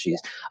from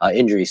injuries.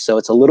 So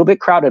it's a little bit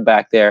crowded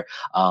back there.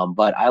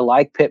 But I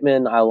like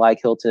Pittman. I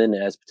like Hilton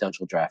as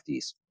potential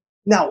draftees.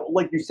 Now,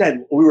 like you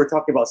said, we were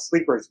talking about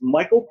sleepers.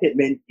 Michael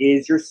Pittman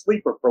is your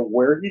sleeper for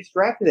where he's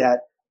drafted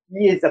at.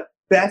 He is the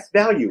best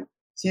value.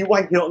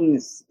 T.Y. Hilton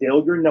is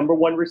still your number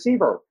one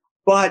receiver,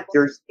 but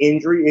there's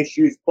injury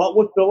issues. But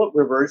with Phillip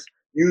Rivers,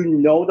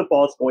 the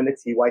ball's going to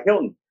T.Y.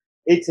 Hilton.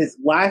 It's his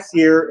last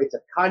year. It's a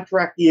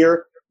contract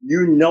year.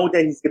 You know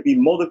that he's going to be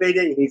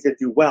motivated and he's going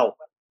to do well.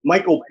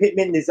 Michael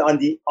Pittman is on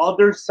the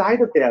other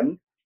side of him.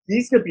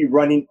 He's going to be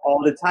running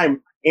all the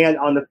time and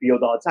on the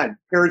field all the time.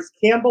 Paris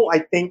Campbell, I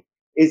think,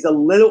 is a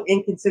little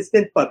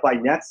inconsistent, but by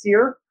next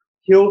year,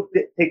 he'll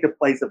take the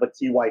place of a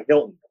T.Y.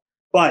 Hilton.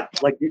 But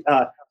like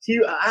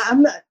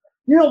I'm not.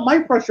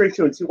 My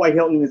frustration with T.Y.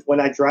 Hilton is when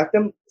I draft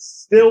him,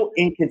 still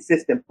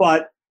inconsistent.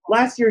 But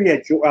last year he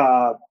had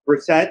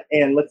Brissett,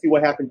 and let's see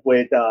what happens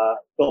with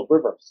Philip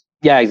Rivers.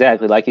 Yeah,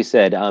 exactly. Like you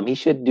said, he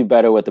should do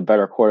better with a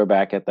better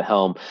quarterback at the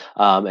helm.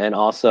 And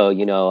also,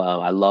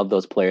 I love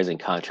those players in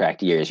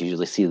contract years. You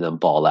usually see them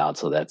ball out,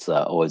 so that's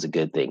always a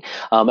good thing.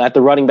 At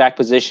the running back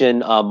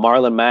position,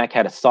 Marlon Mack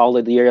had a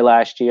solid year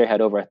last year,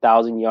 had over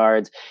 1,000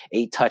 yards,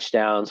 8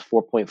 touchdowns,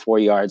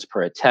 4.4 yards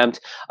per attempt,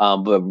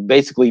 but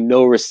basically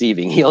no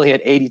receiving. He only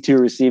had 82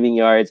 receiving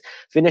yards,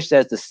 finished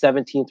as the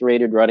 17th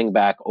rated running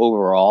back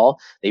overall.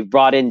 They've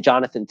brought in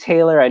Jonathan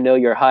Taylor. I know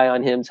you're high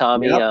on him,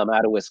 Tommy, Yep.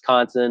 Out of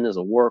Wisconsin, as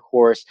a workhorse.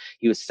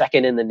 He was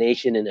second in the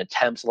nation in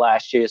attempts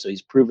last year, so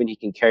he's proven he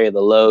can carry the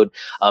load.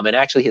 And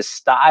actually, his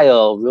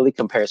style really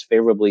compares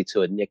favorably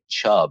to a Nick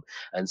Chubb.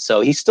 And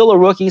so he's still a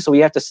rookie, so we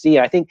have to see.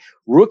 I think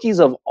rookies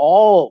of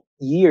all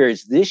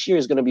years, this year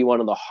is going to be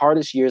one of the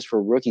hardest years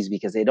for rookies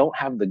because they don't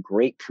have the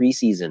great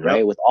preseason,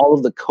 right? With all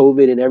of the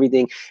COVID and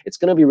everything, it's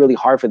going to be really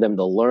hard for them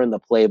to learn the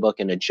playbook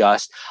and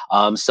adjust.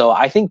 So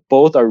I think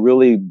both are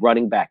really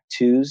running back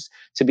twos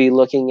to be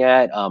looking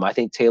at. I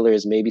think Taylor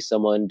is maybe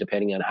someone,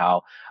 depending on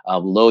how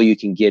low you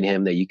can get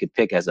him, that you could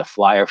pick as a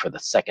flyer for the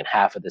second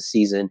half of the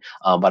season.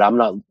 But I'm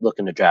not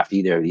looking to draft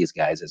either of these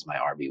guys as my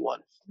RB1.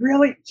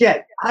 Really,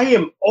 Jet? I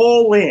am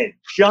all in.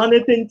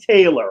 Jonathan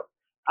Taylor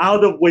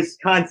out of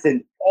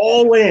Wisconsin,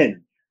 all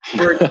in.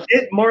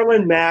 Forget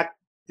Marlon Mack.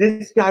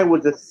 This guy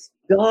was a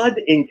stud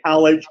in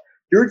college.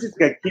 You're just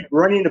going to keep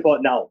running the ball.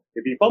 Now,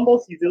 if he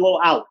fumbles, he's a little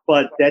out,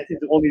 but that's his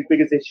only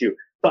biggest issue.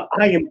 But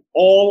I am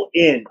all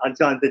in on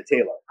Jonathan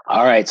Taylor.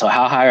 All right, so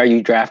how high are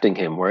you drafting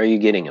him? Where are you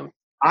getting him?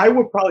 I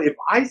would probably, if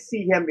I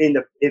see him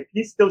if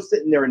he's still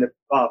sitting there in the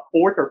 4th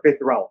or 5th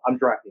round, I'm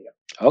drafting him.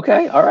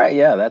 Okay, all right,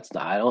 yeah,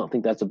 I don't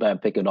think that's a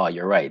bad pick at all.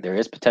 You're right, there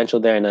is potential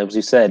there, and as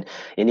you said,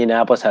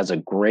 Indianapolis has a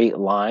great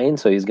line,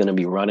 so he's going to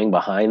be running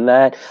behind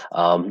that.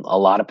 A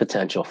lot of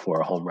potential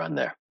for a home run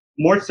there.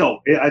 More so,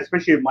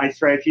 especially in my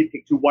strategy,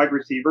 pick 2 wide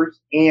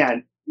receivers,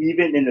 and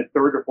even in the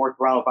 3rd or 4th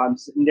round, if I'm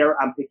sitting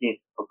there, I'm picking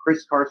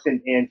Chris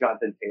Carson and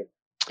Jonathan Taylor.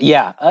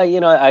 Yeah, I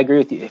agree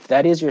with you. If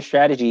that is your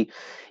strategy,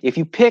 if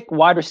you pick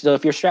wide receiver,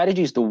 if your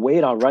strategy is to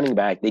wait on running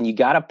back, then you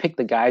got to pick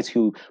the guys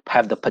who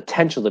have the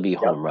potential to be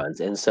home runs.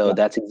 And so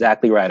that's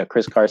exactly right. A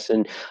Chris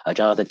Carson,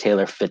 Jonathan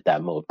Taylor fit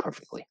that mold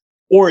perfectly.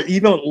 Or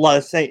even,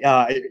 let's say,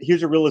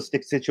 here's a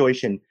realistic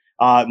situation.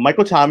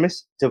 Michael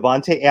Thomas,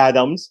 Devontae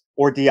Adams,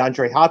 or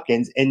DeAndre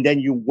Hopkins, and then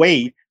you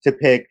wait to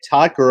pick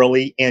Todd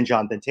Gurley and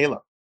Jonathan Taylor.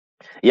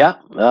 Yeah,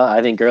 I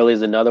think Gurley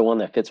is another one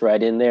that fits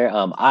right in there.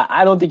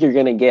 I don't think you're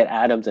going to get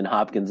Adams and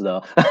Hopkins,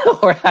 though,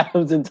 or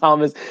Adams and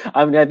Thomas.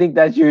 I mean, I think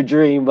that's your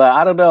dream, but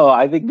I don't know.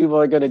 I think people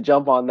are going to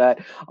jump on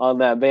that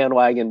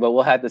bandwagon, but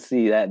we'll have to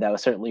see. That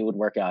certainly would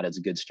work out as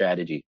a good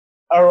strategy.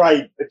 All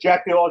right.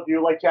 Jack Doyle, do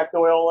you like Jack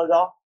Doyle at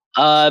all?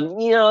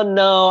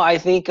 No, I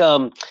think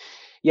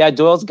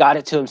Doyle's got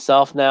it to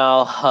himself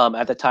now.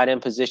 At the tight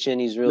end position,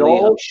 he's really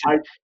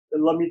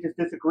let me just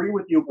disagree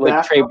with you.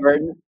 With Trey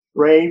Burton.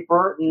 Trey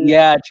Burton.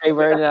 Yeah, Trey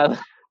Burton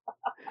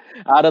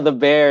out of the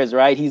Bears,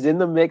 right? He's in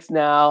the mix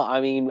now. I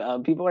mean,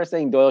 people are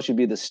saying Doyle should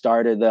be the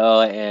starter,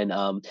 though. And,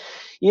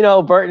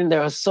 Burton,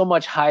 there was so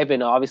much hype.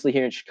 And obviously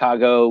here in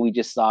Chicago, we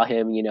just saw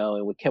him,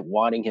 and we kept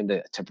wanting him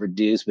to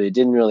produce, but it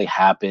didn't really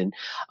happen.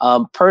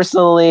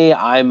 Personally,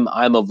 I'm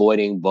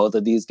avoiding both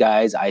of these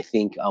guys. I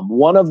think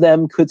one of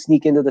them could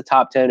sneak into the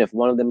top 10 if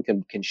one of them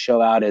can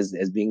show out as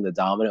being the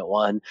dominant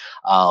one.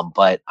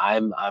 But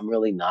I'm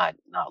really not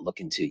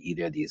looking to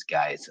either of these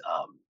guys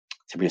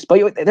to produce.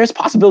 But there's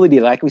possibility,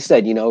 like we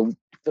said,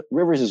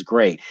 Rivers is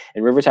great,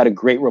 and Rivers had a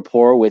great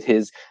rapport with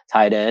his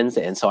tight ends,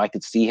 and so I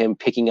could see him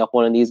picking up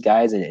one of these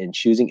guys and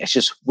choosing. It's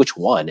just which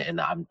one, and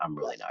I'm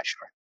really not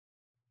sure.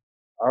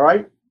 All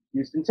right.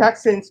 Houston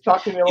Texans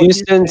talking about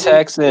Houston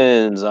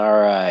Texans.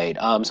 All right.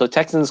 So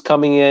Texans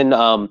coming in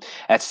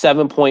at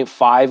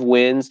 7.5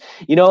 wins.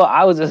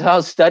 I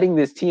was studying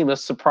this team. I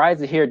was surprised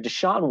to hear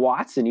Deshaun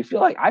Watson.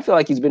 I feel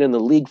like he's been in the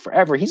league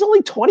forever. He's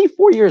only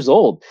 24 years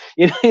old.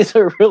 He's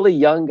a really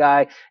young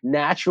guy,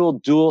 natural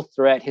dual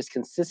threat. His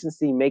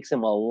consistency makes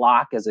him a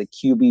lock as a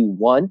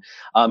QB1.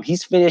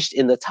 He's finished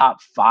in the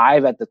top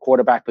 5 at the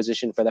quarterback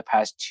position for the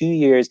past 2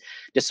 years,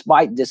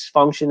 despite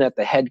dysfunction at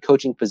the head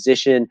coaching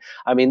position.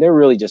 I mean, they're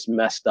really just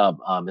messed up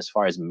as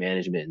far as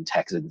management in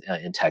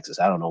Texas.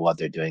 I don't know what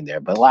they're doing there.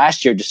 But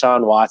last year,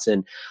 Deshaun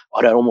Watson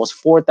had almost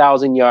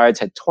 4,000 yards,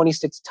 had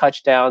 26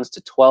 touchdowns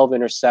to 12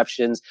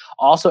 interceptions,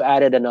 also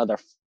added another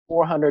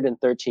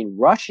 413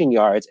 rushing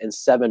yards and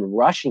 7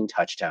 rushing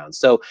touchdowns.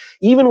 So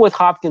even with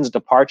Hopkins'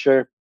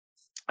 departure,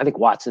 I think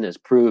Watson has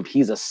proved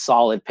he's a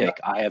solid pick.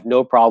 Yeah. I have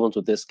no problems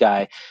with this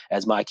guy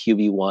as my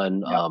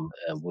QB1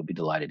 and would be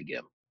delighted to get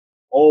him.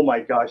 Oh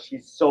my gosh,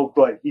 he's so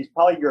good. He's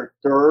probably your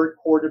 3rd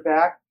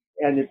quarterback.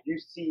 and if you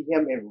see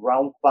him in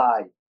round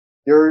 5,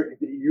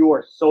 you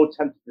are so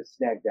tempted to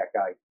snag that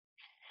guy.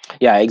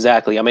 Yeah,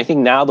 exactly. I mean, I think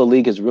now the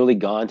league has really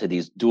gone to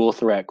these dual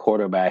threat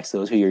quarterbacks,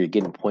 those who you're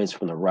getting points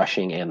from the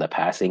rushing and the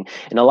passing.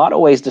 In a lot of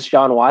ways,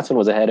 Deshaun Watson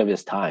was ahead of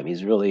his time.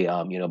 He's really,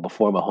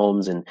 before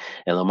Mahomes and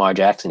Lamar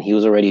Jackson, he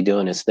was already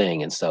doing his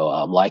thing. And so,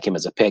 like him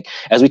as a pick.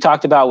 As we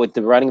talked about with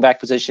the running back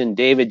position,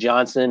 David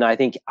Johnson, I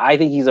think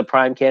he's a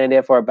prime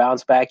candidate for a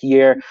bounce back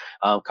year.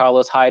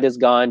 Carlos Hyde is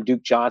gone.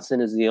 Duke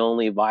Johnson is the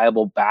only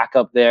viable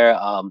backup there.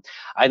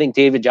 I think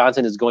David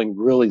Johnson is going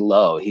really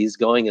low. He's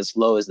going as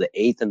low as the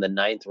 8th and the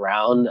 9th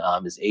round.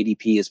 His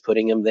ADP is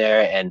putting him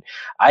there, and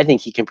I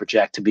think he can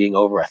project to being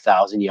over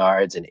 1,000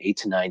 yards and 8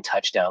 to 9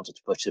 touchdowns,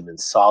 which puts him in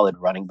solid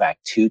running back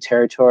 2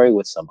 territory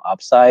with some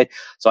upside.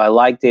 So I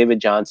like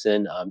David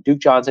Johnson. Duke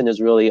Johnson is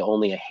really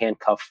only a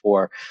handcuff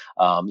for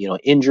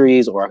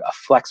injuries or a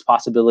flex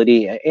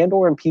possibility, and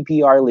or in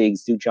PPR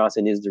leagues, Duke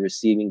Johnson is the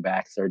receiving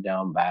back, third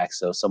down back,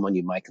 so someone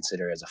you might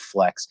consider as a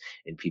flex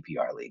in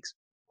PPR leagues.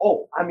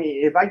 Oh, I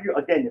mean, if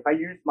I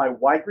use my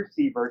wide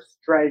receiver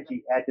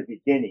strategy at the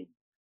beginning,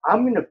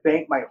 I'm going to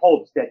bank my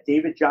hopes that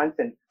David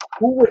Johnson,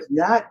 who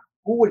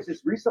was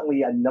just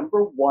recently a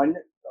number 1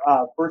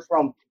 first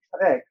round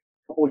pick a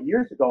couple of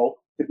years ago,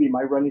 to be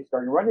my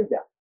starting running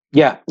back.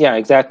 Yeah,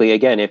 exactly.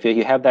 Again, if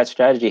you have that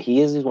strategy,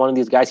 he is one of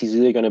these guys. He's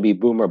either going to be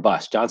boom or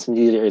bust. Johnson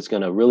either is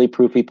going to really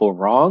prove people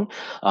wrong,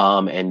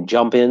 and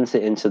jump into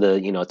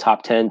the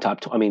top 10,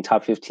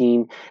 top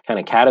 15 kind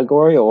of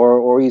category,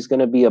 or he's going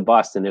to be a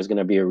bust, and there's going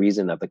to be a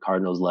reason that the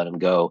Cardinals let him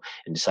go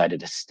and decided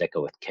to stick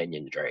with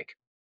Kenyon Drake.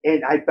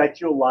 And I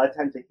bet you a lot of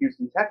times the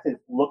Houston Texans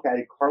look at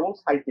it.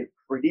 Carlos Hyde did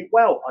pretty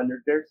well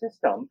under their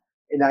system,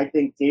 and I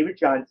think David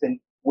Johnson,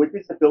 with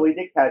his ability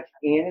to catch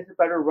and is a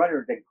better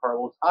runner than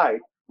Carlos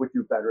Hyde, would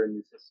do better in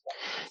the system.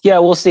 Yeah,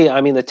 we'll see.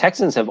 I mean, the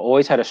Texans have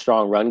always had a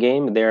strong run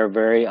game. They're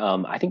very,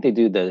 I think they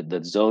do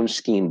the zone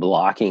scheme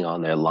blocking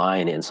on their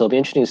line, and so it'll be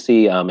interesting to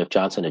see if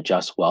Johnson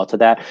adjusts well to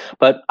that.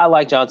 But I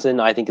like Johnson.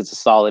 I think it's a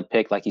solid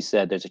pick. Like you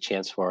said, there's a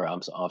chance for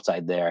some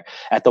upside there.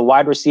 At the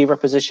wide receiver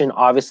position,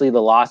 obviously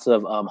the loss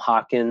of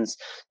Hopkins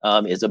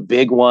is a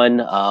big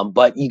one.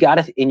 But you got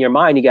to, in your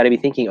mind, you got to be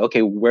thinking,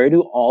 okay, where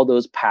do all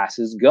those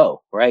passes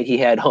go? Right? He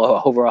had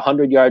over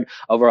 100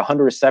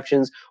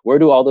 receptions. Where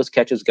do all those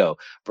catches go?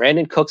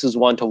 Brandon Cooks is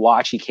one to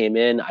watch. He came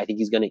in. I think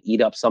he's going to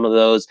eat up some of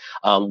those.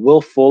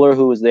 Will Fuller,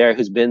 who's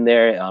been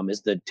there,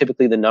 is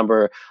typically the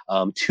number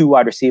 2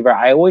 wide receiver.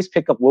 I always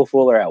pick up Will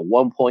Fuller at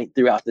one point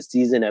throughout the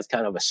season as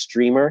kind of a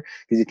streamer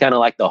because he's kind of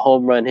like the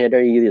home run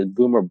hitter. You either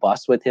boom or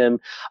bust with him,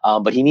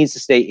 but he needs to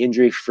stay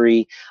injury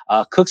free.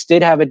 Cooks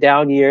did have a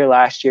down year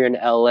last year in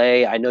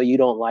LA. I know you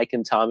don't like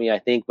him, Tommy,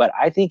 but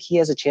I think he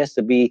has a chance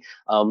to be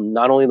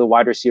not only the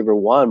wide receiver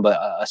 1, but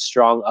a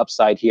strong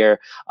upside here.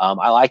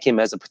 I like him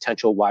as a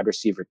potential wide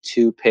receiver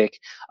 2 pick.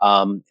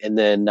 And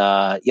then,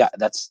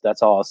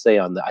 that's all I'll say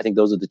on that. I think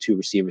those are the 2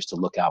 receivers to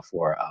look out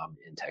for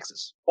in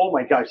Texas. Oh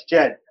my gosh,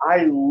 Jed,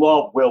 I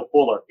love Will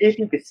Fuller. If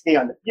he could stay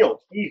on the field,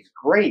 he's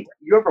great.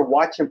 You ever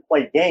watch him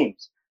play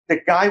games?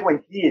 The guy,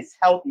 when he is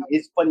healthy,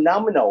 is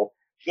phenomenal.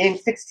 In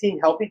 16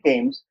 healthy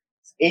games,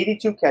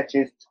 82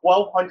 catches,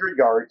 1,200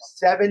 yards,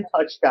 7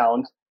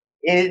 touchdowns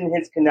in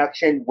his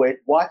connection with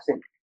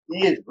Watson.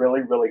 He is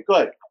really, really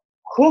good.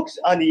 Cooks,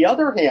 on the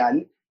other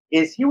hand,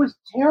 he was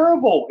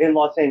terrible in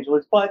Los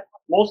Angeles, but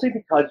mostly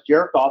because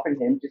Jared Goff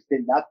and him just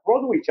did not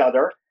throw to each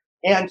other.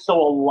 And so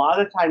a lot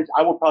of times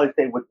I would probably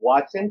say with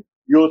Watson,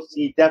 you'll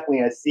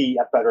definitely see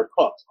a better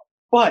Cooks.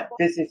 But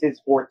this is his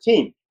 4th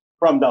team.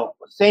 From the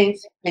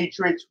Saints,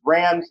 Patriots,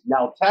 Rams,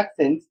 now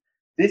Texans,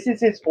 this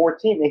is his 4th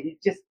team, and he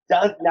just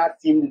does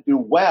not seem to do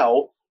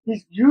well.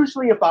 He's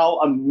usually about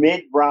a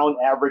mid-round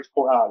average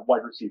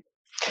wide receiver.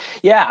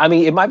 Yeah, I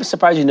mean, it might be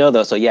surprising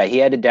though. So yeah, he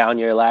had a down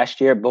year last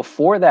year.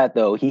 Before that,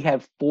 though, he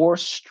had 4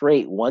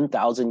 straight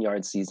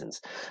 1,000-yard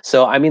seasons.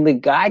 So I mean, the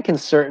guy can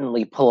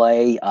certainly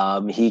play.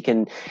 He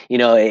can,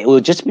 it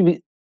will just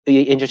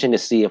be interesting to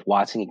see if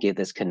Watson can get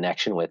this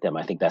connection with him.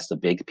 I think that's the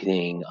big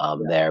thing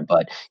there.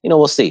 But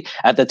we'll see.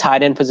 At the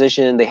tight end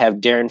position, they have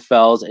Darren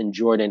Fells and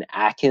Jordan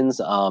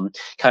Atkins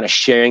kind of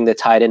sharing the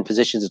tight end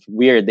positions. It's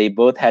weird. They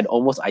both had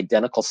almost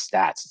identical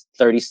stats,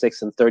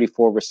 36 and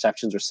 34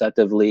 receptions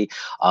respectively.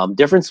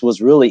 Difference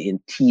was really in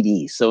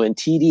TDs. So in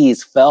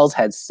TDs, Fells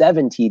had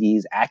 7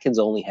 TDs. Atkins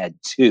only had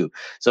 2.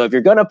 So if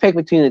you're going to pick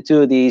between the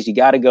 2 of these, you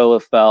got to go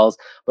with Fells.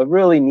 But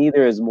really,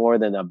 neither is more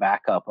than a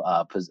backup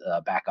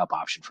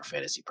option for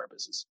fantasy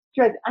purposes.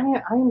 Jed, I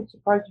am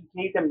surprised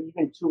you gave them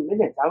even 2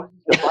 minutes. I was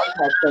just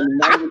broadcast them and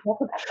not even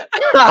talking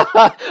about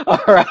that.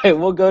 All right,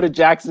 we'll go to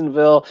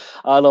Jacksonville,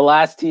 the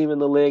last team in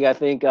the league. I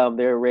think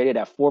they're rated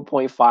at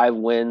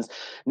 4.5 wins.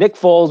 Nick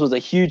Foles was a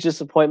huge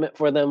disappointment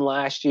for them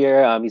last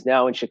year. He's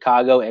now in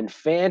Chicago, and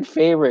fan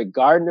favorite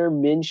Gardner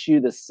Minshew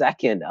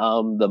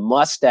II, the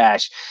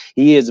mustache,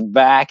 he is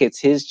back. It's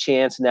his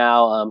chance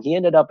now. He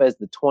ended up as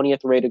the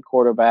 20th rated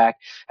quarterback,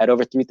 had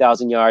over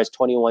 3,000 yards,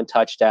 21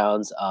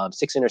 touchdowns,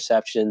 6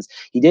 interceptions.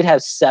 He did did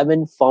have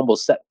 7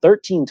 fumbles,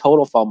 13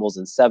 total fumbles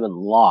and 7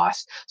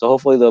 lost. So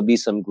hopefully there'll be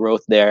some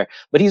growth there.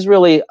 But he's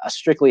really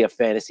strictly a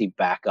fantasy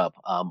backup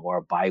or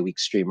a bye week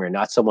streamer,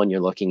 not someone you're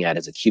looking at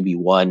as a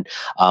QB1.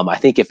 I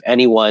think if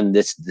anyone,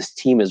 this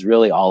team is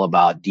really all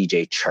about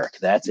DJ Chark.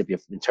 That's if you're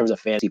in terms of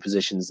fantasy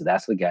positions,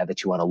 that's the guy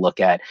that you want to look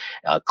at.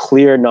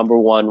 Clear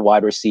 #1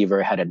 wide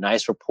receiver, had a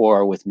nice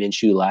rapport with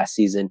Minshew last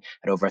season,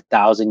 had over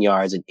 1,000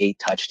 yards and 8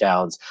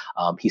 touchdowns.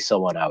 He's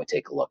someone I would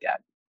take a look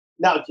at.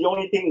 Now, the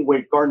only thing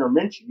with Gardner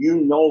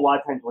Minshew, a lot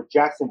of times with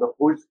Jacksonville,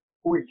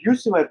 who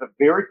used to have a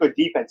very good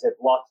defense, have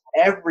lost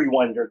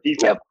everyone in their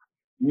defense. Yep.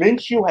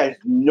 Minshew has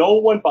no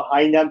one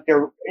behind them.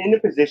 They're in a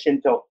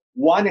position to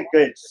want to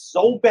get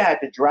so bad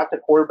to draft a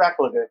quarterback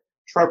like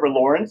Trevor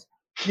Lawrence.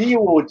 He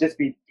will just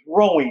be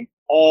throwing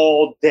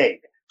all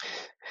day.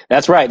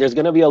 That's right. There's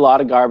going to be a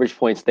lot of garbage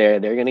points there.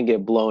 They're going to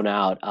get blown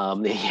out.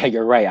 Yeah,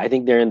 you're right. I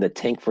think they're in the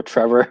tank for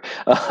Trevor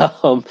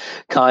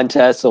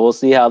contest, so we'll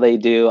see how they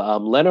do.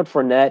 Leonard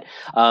Fournette,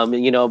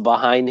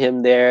 behind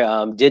him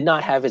there, did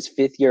not have his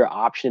 5th-year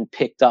option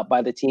picked up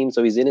by the team,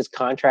 so he's in his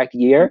contract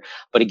year.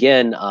 But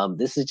again,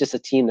 this is just a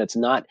team that's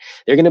not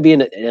 – they're going to be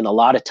in a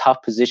lot of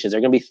tough positions.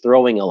 They're going to be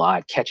throwing a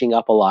lot, catching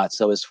up a lot.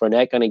 So is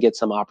Fournette going to get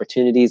some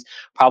opportunities?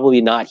 Probably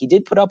not. He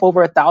did put up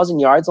over 1,000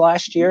 yards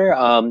last year,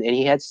 and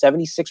he had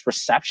 76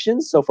 receptions.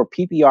 So for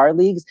PPR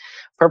leagues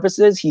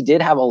purposes, he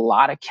did have a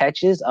lot of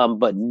catches,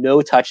 but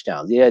no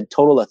touchdowns. He had a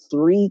total of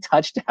 3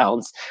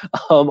 touchdowns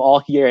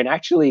all year. And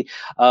actually,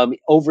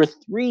 over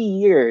 3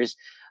 years,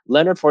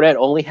 Leonard Fournette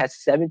only has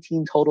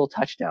 17 total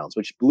touchdowns,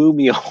 which blew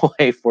me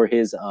away for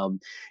his,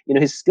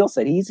 his skill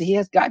set. He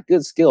has got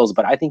good skills,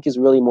 but I think he's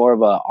really more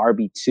of a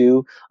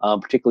RB2,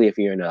 particularly if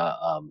you're in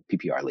a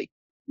PPR league.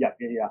 Yeah.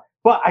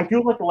 But I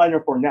do like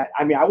Leonard Fournette.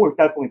 I mean, I would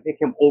definitely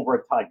pick him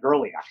over Todd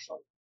Gurley, actually.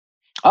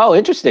 Oh,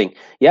 interesting.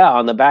 Yeah,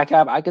 on the back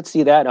half, I could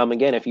see that.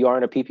 Again, if you are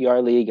in a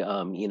PPR league,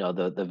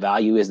 the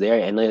value is there.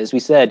 And as we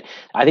said,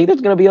 I think there's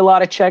going to be a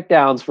lot of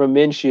checkdowns from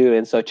Minshew,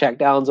 and so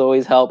checkdowns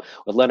always help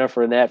with Leonard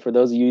Fournette. For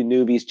those of you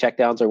newbies,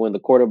 checkdowns are when the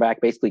quarterback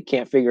basically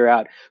can't figure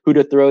out who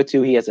to throw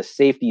to. He has a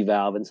safety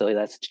valve, and so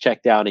that's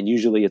check down, and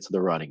usually it's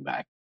the running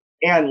back.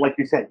 And like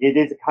you said, it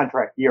is a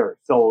contract year,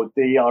 so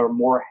they are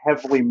more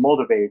heavily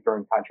motivated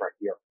during contract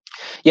year.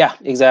 Yeah,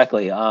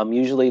 exactly.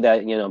 Usually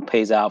that,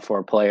 pays out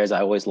for players. I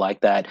always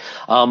like that.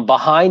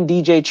 Behind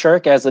DJ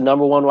Chark as the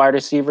 #1 wide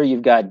receiver,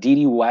 you've got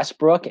Dede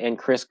Westbrook and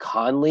Chris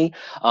Conley.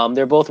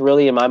 They're both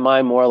really, in my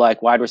mind, more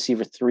like wide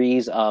receiver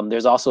 3s.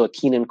 There's also a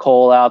Keenan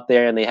Cole out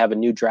there, and they have a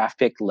new draft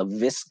pick,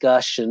 Laviska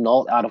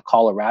Shenault out of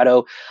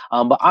Colorado.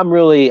 But I'm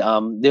really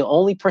the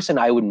only person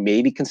I would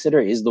maybe consider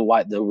is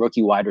the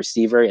rookie wide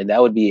receiver, and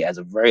that would be as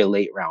a very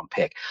late round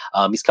pick.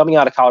 He's coming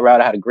out of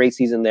Colorado, had a great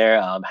season there,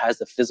 has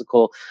the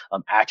physical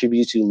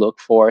attributes you look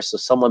for, so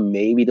someone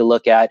maybe to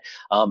look at.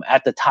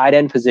 At the tight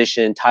end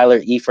position,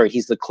 Tyler Eifert,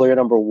 he's the clear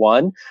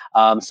 #1.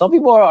 Some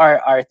people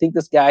are think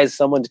this guy is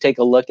someone to take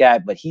a look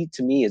at, but he,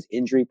 to me, is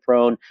injury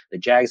prone. The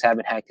Jags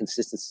haven't had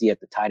consistency at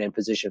the tight end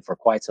position for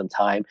quite some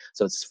time,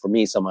 so it's, for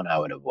me, someone I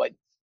would avoid.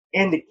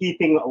 And the key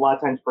thing a lot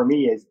of times for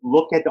me is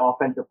look at the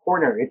offensive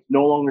coordinator. It's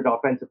no longer the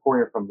offensive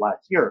coordinator from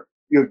last year.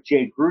 You have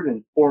Jay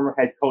Gruden, former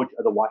head coach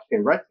of the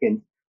Washington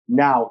Redskins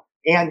now,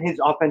 and his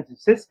offensive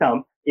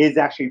system is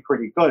actually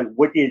pretty good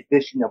with the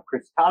addition of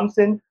Chris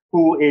Thompson,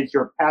 who is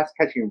your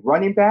pass-catching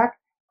running back.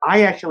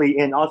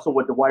 And also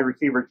with the wide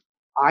receivers,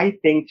 I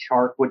think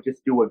Chark would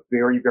just do a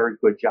very, very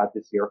good job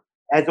this year.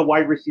 As a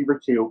wide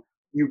receiver, too,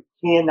 you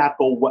cannot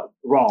go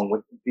wrong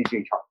with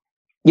DJ Chark.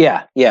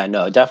 Yeah,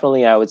 no,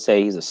 definitely. I would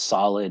say he's a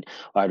solid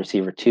wide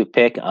receiver 2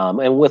 pick,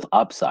 and with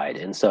upside.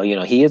 And so,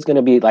 he is going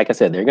to be, like I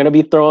said, they're going to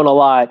be throwing a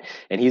lot,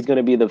 and he's going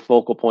to be the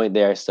focal point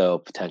there.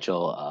 So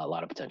a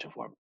lot of potential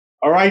for him.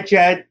 All right,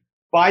 Jed,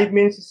 5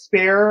 minutes to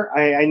spare.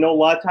 I know a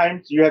lot of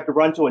times you have to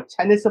run to a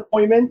tennis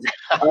appointment,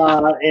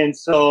 and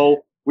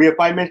so we have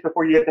 5 minutes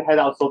before you have to head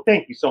out. So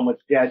thank you so much,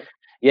 Jed.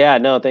 Yeah,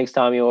 no, thanks,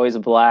 Tommy. Always a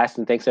blast,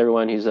 and thanks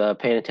everyone who's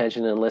paying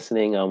attention and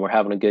listening. We're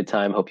having a good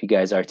time. Hope you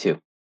guys are too.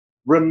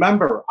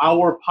 Remember,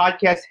 our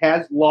podcast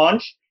has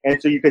launched, and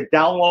so you could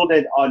download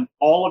it on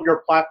all of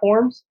your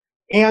platforms.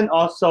 And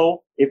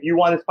also, if you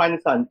want to find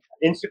us on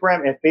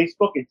Instagram and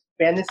Facebook, it's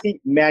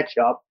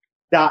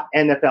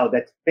fantasymatchup.nfl.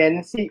 That's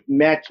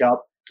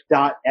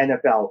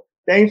fantasymatchup.nfl.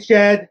 Thanks,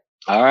 Jed.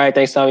 All right.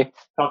 Thanks, Tommy.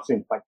 Talk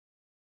soon. Bye.